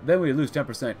neutrality, but then we lose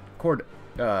 10% core,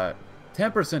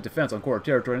 10% defense on core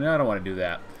territory, and I don't want to do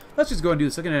that. Let's just go and do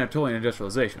the second Anatolian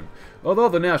industrialization. Although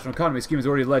the national economy scheme has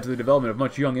already led to the development of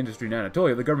much young industry in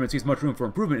Anatolia, the government sees much room for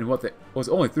improvement in what was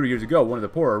only 3 years ago one of the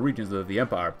poorer regions of the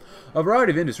empire. A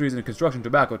variety of industries in construction,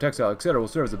 tobacco, textile, etc. will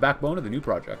serve as the backbone of the new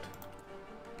project.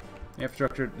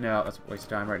 Infrastructure, no, that's a waste of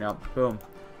time right now. Boom.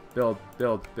 Build,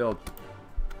 build, build.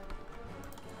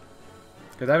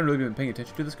 Because I haven't really been paying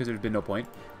attention to this because there's been no point.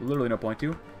 Literally no point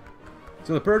to.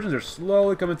 So the Persians are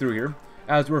slowly coming through here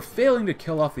as we're failing to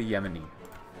kill off the Yemeni.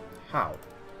 How?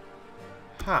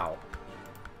 How?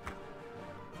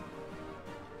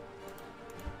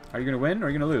 Are you going to win or are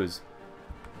you going to lose?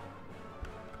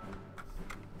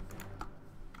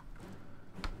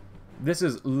 This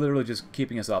is literally just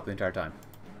keeping us up the entire time.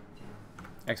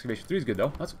 Excavation 3 is good,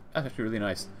 though. That's actually really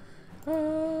nice.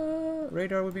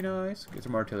 Radar would be nice. Get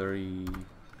some artillery.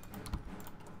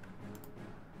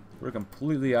 We're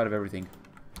completely out of everything.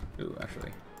 Ooh,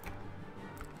 actually.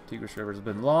 Tigris River has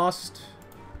been lost.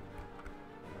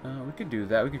 We could do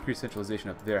that. We could increase centralization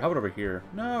up there. How about over here?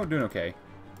 No, we're doing okay.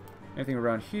 Anything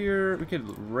around here? We could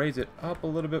raise it up a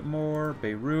little bit more.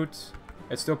 Beirut.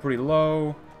 It's still pretty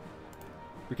low.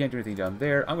 We can't do anything down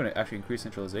there. I'm going to actually increase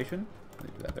centralization. Let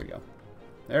me do that. There you go.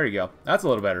 There you go. That's a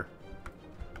little better.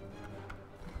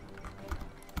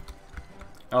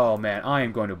 Oh, man. I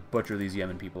am going to butcher these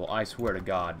Yemen people. I swear to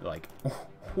God. Like,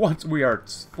 once we are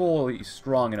fully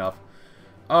strong enough.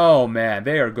 Oh, man.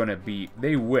 They are going to be...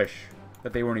 They wish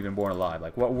that they weren't even born alive.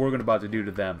 Like, what we're about to do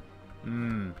to them.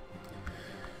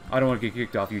 I don't want to get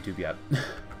kicked off YouTube yet.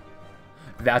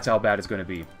 That's how bad it's going to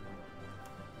be.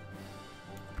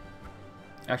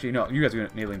 Actually, no. You guys are going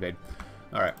to naval invade.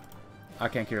 Alright. I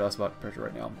can't care less about pressure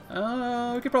right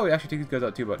now. We could probably actually take these guys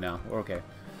out too, but now we're okay.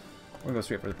 We're going to go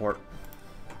straight for the port.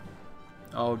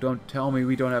 Oh, don't tell me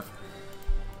we don't have...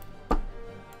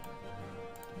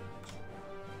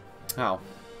 How?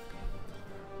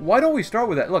 Why don't we start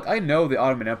with that? Look, I know the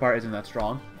Ottoman Empire isn't that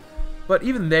strong, but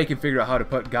even they can figure out how to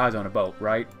put guys on a boat,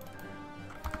 right?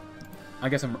 I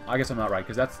guess I'm not right,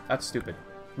 because that's stupid.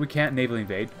 We can't naval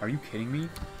invade. Are you kidding me?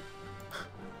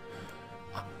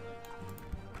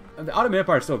 The Ottoman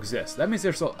Empire still exists. That means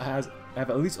they still have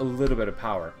at least a little bit of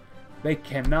power. They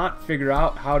cannot figure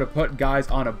out how to put guys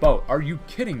on a boat. Are you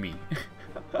kidding me?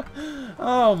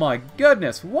 Oh my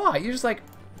goodness. Why? You're just like,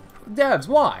 devs,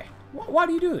 why? Why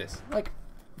do you do this? Like,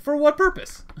 for what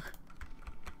purpose?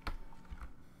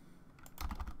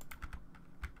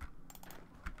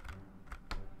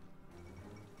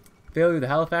 Failure of the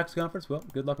Halifax Conference? Well,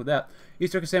 good luck with that.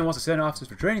 East Turkestan wants to send officers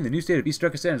for training. The new state of East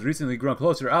Turkestan has recently grown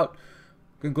closer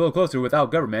without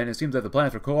government. It seems that the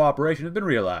plans for cooperation have been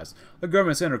realized. The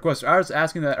government sent a request to ours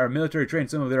asking that our military train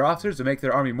some of their officers to make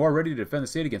their army more ready to defend the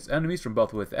state against enemies from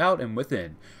both without and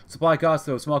within. Supply costs,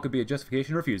 though small, could be a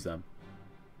justification to refuse them.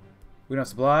 We don't have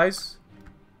supplies?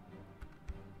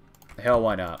 Hell,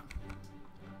 why not?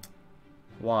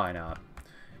 Why not?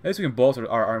 At least we can bolster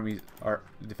our army, our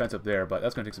defense up there, but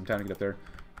that's going to take some time to get up there.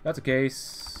 If that's the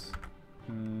case...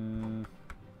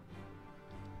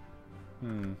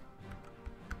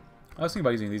 I was thinking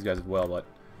about using these guys as well, but...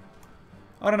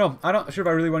 I don't know. I'm not sure if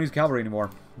I really want to use cavalry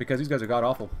anymore, because these guys are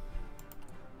god-awful.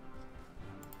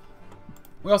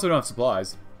 We also don't have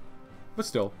supplies. But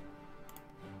still.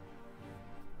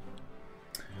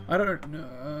 I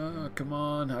don't... come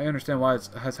on. I understand why it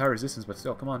has high resistance, but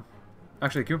still, come on.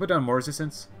 Actually, can we put down more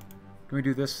resistance? Can we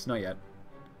do this? Not yet.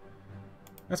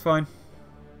 That's fine.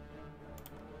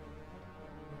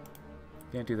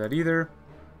 Can't do that either.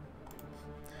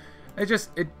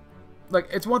 Like,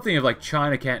 it's one thing if, like,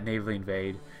 China can't navally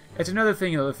invade. It's another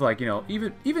thing if, like, you know,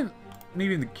 even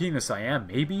the King of Siam,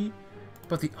 maybe.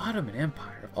 But the Ottoman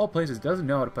Empire, of all places, doesn't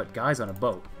know how to put guys on a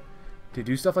boat. To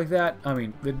do stuff like that, I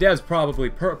mean, the devs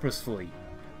probably purposefully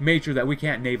made sure that we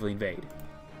can't navally invade.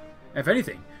 If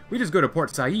anything, we just go to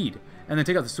Port Said and then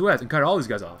take out the Suez and cut all these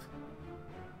guys off.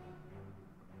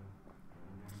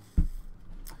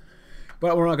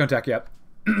 But we're not going to attack yet.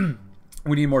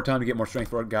 We need more time to get more strength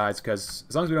for our guys, because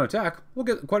as long as we don't attack, we'll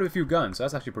get quite a few guns. So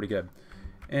that's actually pretty good.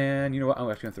 And you know what? I'm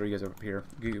actually going to throw you guys over here.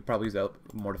 You could probably use that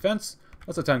more defense.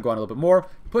 Let's let time go on a little bit more.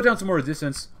 Put down some more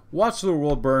resistance. Watch the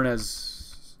world burn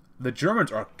as the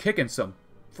Germans are kicking some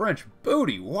French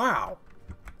booty. Wow.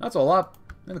 That's a lot.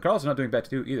 And the Carlos are not doing bad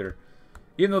too either.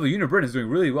 Even though the Union of Britain is doing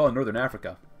really well in Northern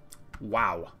Africa.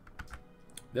 Wow.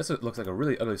 This looks like a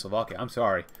really ugly Slovakia. I'm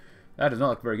sorry. That does not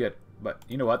look very good. But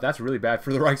you know what? That's really bad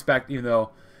for the Reichspakt, even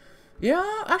though...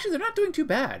 Yeah, actually, they're not doing too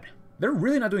bad. They're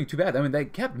really not doing too bad. I mean, they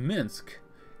kept Minsk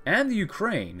and the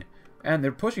Ukraine, and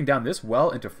they're pushing down this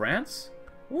well into France?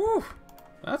 Woo!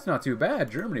 That's not too bad.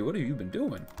 Germany, what have you been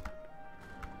doing?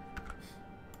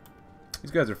 These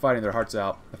guys are fighting their hearts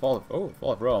out. The fall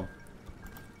of Rome.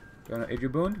 Gonna aid your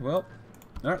boon? Well,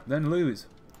 alright, then lose.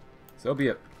 So be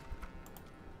it.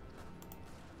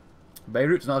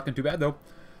 Beirut's not looking too bad, though.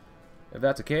 If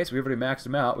that's the case, we've already maxed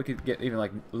them out. We could get even,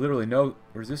 like, literally no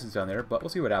resistance down there, but we'll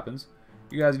see what happens.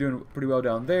 You guys are doing pretty well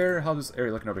down there. How's this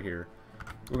area looking over here?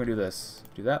 We're going to do this.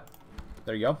 Do that.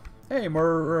 There you go. Hey,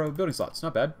 more building slots.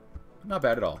 Not bad. Not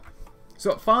bad at all.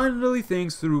 So, finally,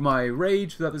 things through my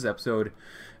rage throughout this episode,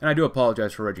 and I do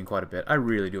apologize for raging quite a bit. I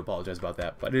really do apologize about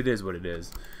that, but it is what it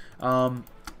is.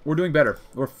 We're doing better.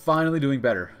 We're finally doing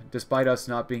better, despite us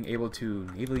not being able to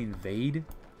navally invade.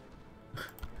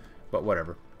 But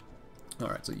whatever.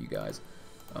 Alright, so you guys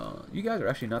are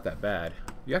actually not that bad.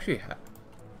 You actually have...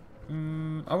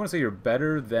 I want to say you're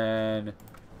better than...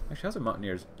 Actually, how's the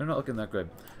Mountaineers? They're not looking that good.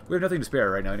 We have nothing to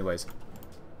spare right now anyways.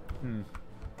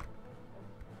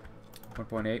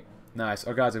 1.8. Nice.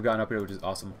 Our guys have gotten up here, which is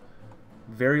awesome.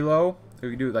 Very low. If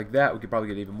we could do it like that, we could probably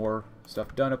get even more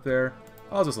stuff done up there.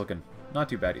 How's this looking? Not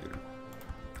too bad either.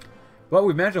 But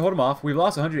we've managed to hold them off. We've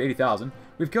lost 180,000.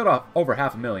 We've killed off over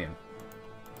 500,000.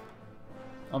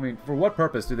 I mean, for what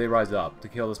purpose do they rise up to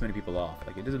kill this many people off?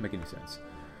 Like, it doesn't make any sense.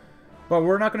 But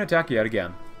we're not going to attack yet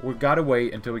again. We've got to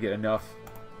wait until we get enough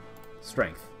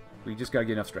strength. We just got to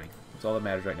get enough strength. That's all that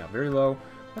matters right now. Very low.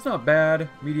 That's not bad.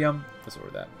 Medium. Let's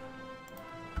order that.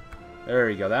 There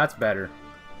you go. That's better.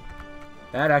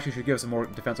 That actually should give us some more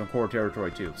defense on core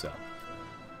territory too, so.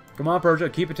 Come on, Persia.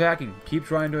 Keep attacking. Keep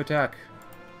trying to attack.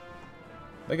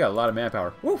 They got a lot of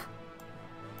manpower. Woo!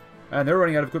 And they're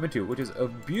running out of equipment too, which is a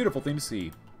beautiful thing to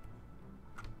see.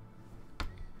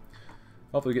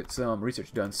 Hopefully we get some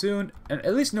research done soon. And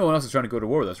at least no one else is trying to go to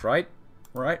war with us, right?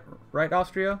 Right,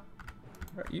 Austria?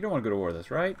 You don't want to go to war with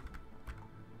us, right?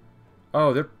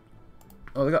 Oh, they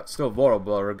got still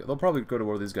vulnerable. They'll probably go to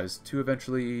war with these guys too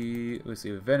eventually. Let's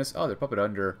see, Venice. Oh, they're puppet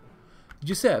under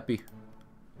Giuseppe.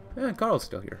 And Carl's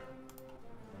still here.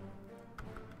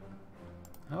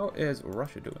 How is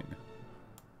Russia doing?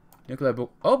 Nikolai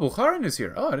Bukharin is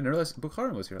here. Oh, I didn't realize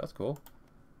Bukharin was here. That's cool.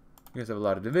 You guys have a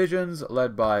lot of divisions,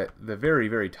 led by the very,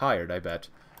 very tired, I bet,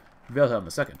 Wilhelm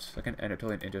II. Second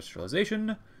Anatolian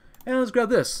industrialization. And let's grab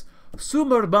this.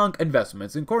 Sumerbank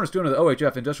Investments. In cornerstone of the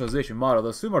OHF industrialization model,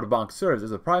 the Sumerbank serves as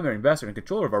the primary investor and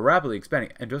controller of our rapidly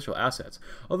expanding industrial assets.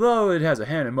 Although it has a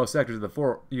hand in most sectors of the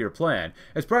 4-year plan,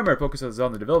 its primary focus is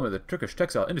on the development of the Turkish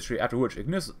textile industry, after which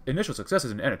initial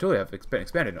successes in Anatolia have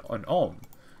expanded on Ulm.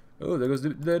 Oh, there goes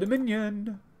the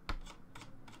Dominion.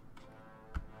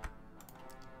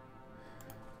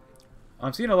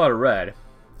 I'm seeing a lot of red.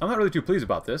 I'm not really too pleased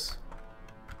about this.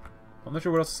 I'm not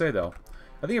sure what else to say, though.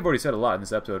 I think I've already said a lot in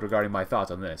this episode regarding my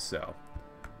thoughts on this, so.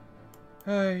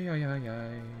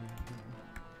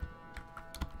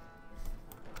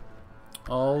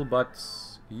 All but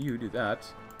you do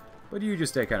that. But you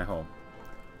just stay kind of home.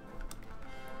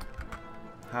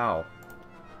 How?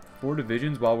 4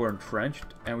 divisions while we're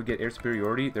entrenched and we get air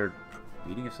superiority? They're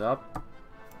beating us up?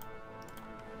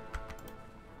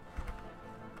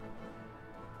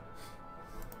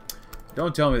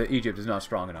 Don't tell me that Egypt is not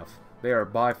strong enough. They are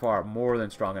by far more than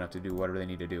strong enough to do whatever they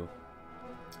need to do.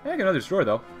 Hey, I got another destroyer,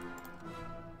 though.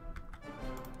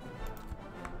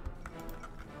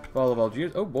 Fall of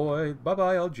Algiers. Oh, boy.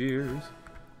 Bye-bye, Algiers.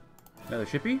 Another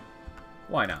shippy?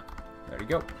 Why not? There you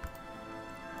go.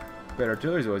 Better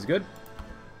artillery is always good.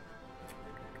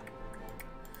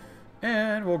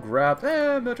 And we'll grab...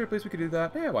 military place, we could do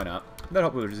that. Yeah, why not? That'll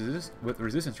help with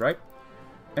resistance, right?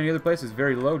 Any other place is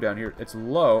very low down here. It's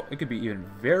low. It could be even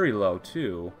very low,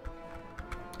 too.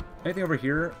 Anything over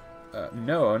here?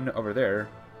 None over there.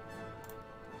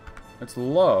 It's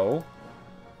low.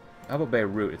 How about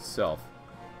Beirut itself?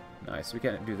 Nice. We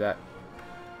can't do that.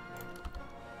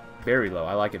 Very low.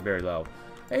 I like it very low.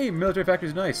 Hey, military factory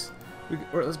is nice.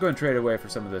 Let's go and trade away for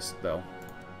some of this, though.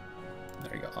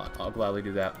 There you go. I'll gladly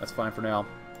do that. That's fine for now.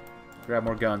 Grab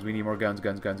more guns. We need more guns,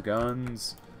 guns, guns,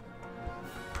 guns.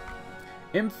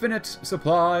 Infinite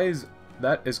supplies.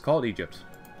 That is called Egypt.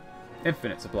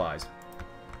 Infinite supplies.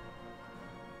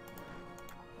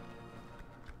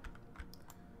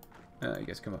 You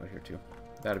guys come over here too.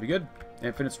 That'll be good.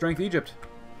 Infinite strength Egypt.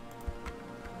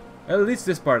 At least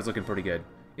this part is looking pretty good.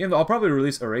 Even though I'll probably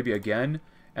release Arabia again,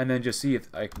 and then just see if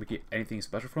I can get anything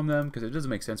special from them, because it doesn't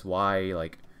make sense why,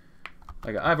 like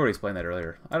I've already explained that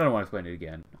earlier. I don't want to explain it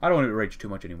again. I don't want to rage too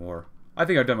much anymore. I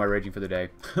think I've done my raging for the day.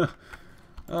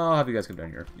 I'll have you guys come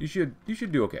down here. You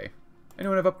should do okay.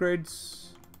 Anyone have upgrades?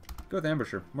 Go with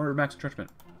Ambusher. More max entrenchment.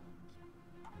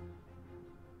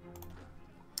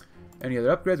 Any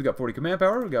other upgrades? We got 40 command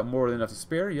power. We got more than enough to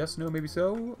spare. Yes, no, maybe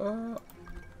so.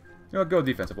 You know, go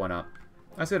defensive. Why not?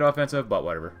 I said offensive, but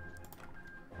whatever.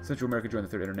 Central America joined the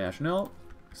Third International.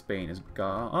 Spain is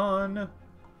gone.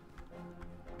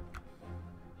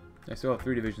 I still have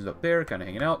 3 divisions up there, kind of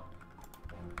hanging out.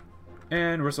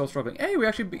 And we're still struggling. Hey, we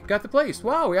actually got the place.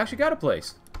 Wow, we actually got a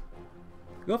place.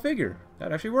 Go figure.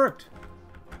 That actually worked.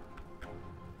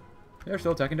 They're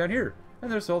still attacking down here.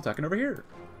 And they're still attacking over here.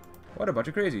 What a bunch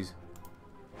of crazies.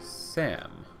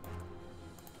 Sam.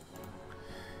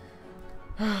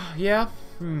 Yeah.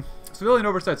 Civilian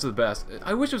oversight's the best.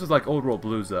 I wish this was like Old World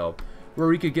Blues, though. Where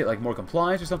we could get like more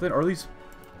compliance or something. Or at least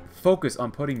focus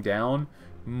on putting down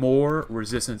more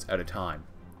resistance at a time.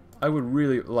 I would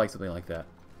really like something like that.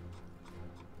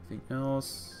 Anything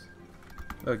else?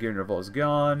 Bulgarian revolt is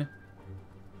gone.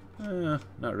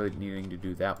 Not really needing to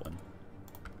do that one.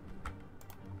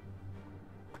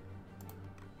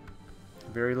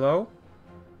 Very low.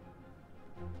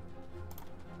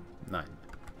 9.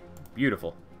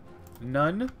 Beautiful.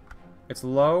 None. It's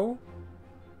low.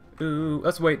 Ooh,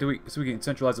 let's wait so we can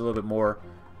centralize it a little bit more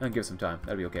and give it some time.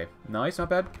 That'd be okay. Nice, not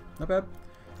bad. Not bad.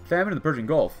 Famine in the Persian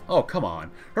Gulf. Oh, come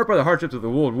on. Hurt by the hardships of the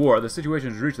World War, the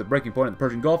situation has reached the breaking point in the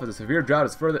Persian Gulf as a severe drought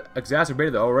has further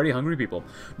exacerbated the already hungry people.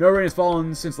 No rain has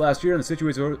fallen since last year, and the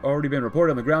situation has already been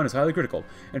reported on the ground is highly critical.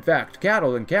 In fact,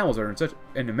 cattle and camels are in such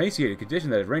an emaciated condition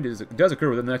that if rain does occur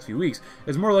within the next few weeks,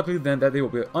 it is more likely than that they will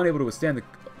be unable to withstand the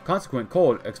consequent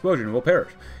cold explosion and will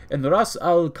perish. In Ras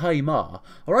Al Khaimah,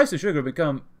 rice and sugar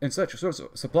become in such a source of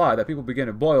supply that people begin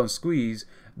to boil and squeeze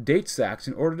date sacks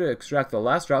in order to extract the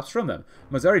last drops from them.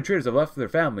 Mazari traders have left with their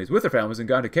families and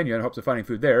gone to Kenya in hopes of finding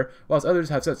food there, whilst others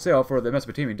have set sail for the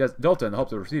Mesopotamian Delta in the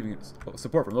hopes of receiving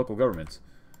support from local governments.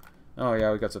 Oh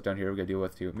yeah, we got stuff down here we gotta deal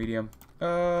with too. Medium.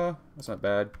 That's not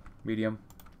bad. Medium.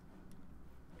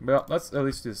 Well, let's at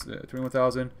least do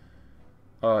 21,000.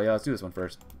 Oh yeah, let's do this one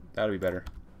first. That'll be better.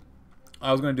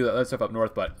 I was going to do that stuff up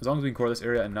north, but as long as we can core this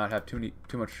area and not have too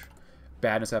much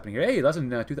badness happening here. Hey, less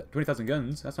than 20,000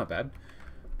 guns. That's not bad.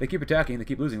 They keep attacking, they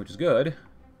keep losing, which is good.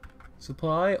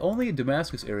 Supply, only in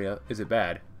Damascus area is it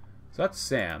bad. So that's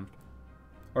Sam.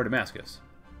 Or Damascus.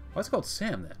 Why is it called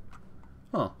Sam then?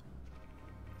 Huh.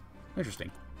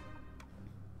 Interesting.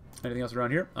 Anything else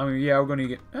around here? I mean, yeah, we're going to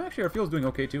get... Actually, our fuel's doing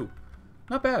okay, too.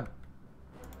 Not bad.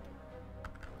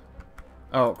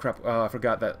 Oh, crap. I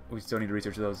forgot that we still need to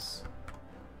research those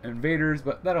invaders,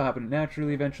 but that'll happen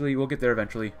naturally eventually. We'll get there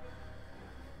eventually.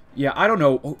 Yeah, I don't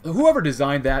know. Whoever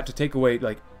designed that to take away,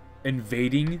 like,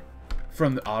 invading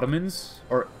from the Ottomans,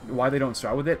 or why they don't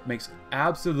start with it, makes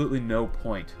absolutely no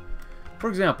point. For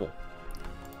example,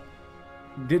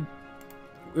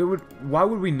 why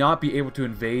would we not be able to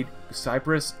invade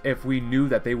Cyprus if we knew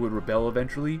that they would rebel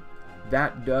eventually?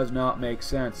 That does not make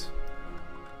sense.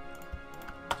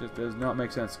 Just does not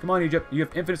make sense. Come on, Egypt. You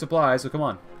have infinite supplies, so come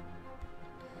on.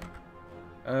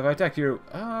 If I attack here...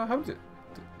 how is it?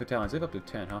 Battalions. They have up to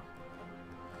 10, huh?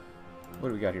 What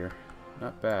do we got here?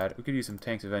 Not bad. We could use some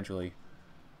tanks eventually.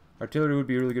 Artillery would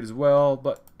be really good as well,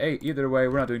 but hey, either way,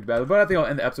 we're not doing too badly. But I think I'll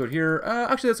end the episode here.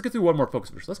 Actually, let's get through one more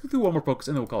focus first. Let's get through one more focus,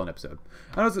 and then we'll call it an episode.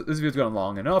 I know this video's gone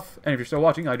long enough, and if you're still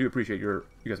watching, I do appreciate you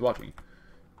guys watching.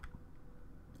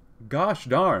 Gosh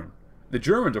darn. The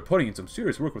Germans are putting in some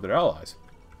serious work with their allies.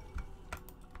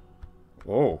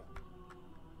 Whoa.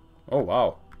 Oh,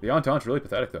 wow. The Entente's really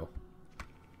pathetic, though.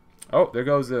 Oh, there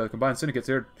goes the combined syndicates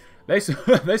here. They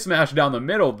smashed down the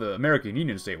middle of the American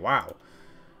Union State. Wow.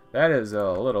 That is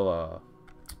a little,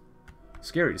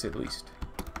 scary, to say the least.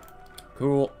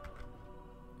 Cool.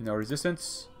 No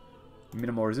resistance.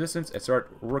 Minimal resistance. And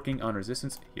start working on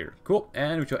resistance here. Cool.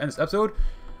 And we shall end this episode,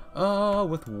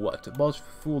 with what? Abolish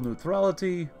full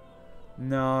neutrality.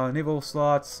 No, naval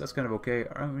slots. That's kind of okay.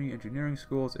 Army engineering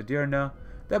schools. Edirne.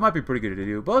 That might be pretty good to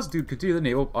do, but let's continue the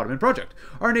naval Ottoman project.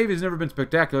 Our navy has never been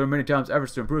spectacular, many times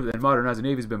efforts to improve it and modernize the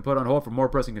navy has been put on hold for more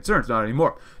pressing concerns, not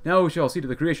anymore. Now we shall see to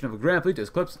the creation of a grand fleet to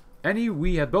eclipse any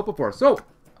we have built before. So,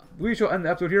 we shall end the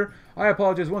episode here. I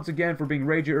apologize once again for being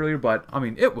ragey earlier, but, I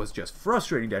mean, it was just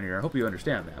frustrating down here. I hope you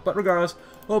understand that. But regardless,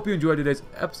 hope you enjoyed today's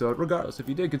episode. Regardless, if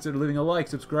you did, consider leaving a like,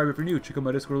 subscribe if you're new, check out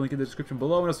my Discord link in the description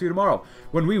below, and I'll see you tomorrow,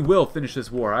 when we will finish this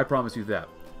war. I promise you that.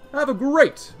 Have a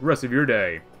great rest of your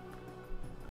day.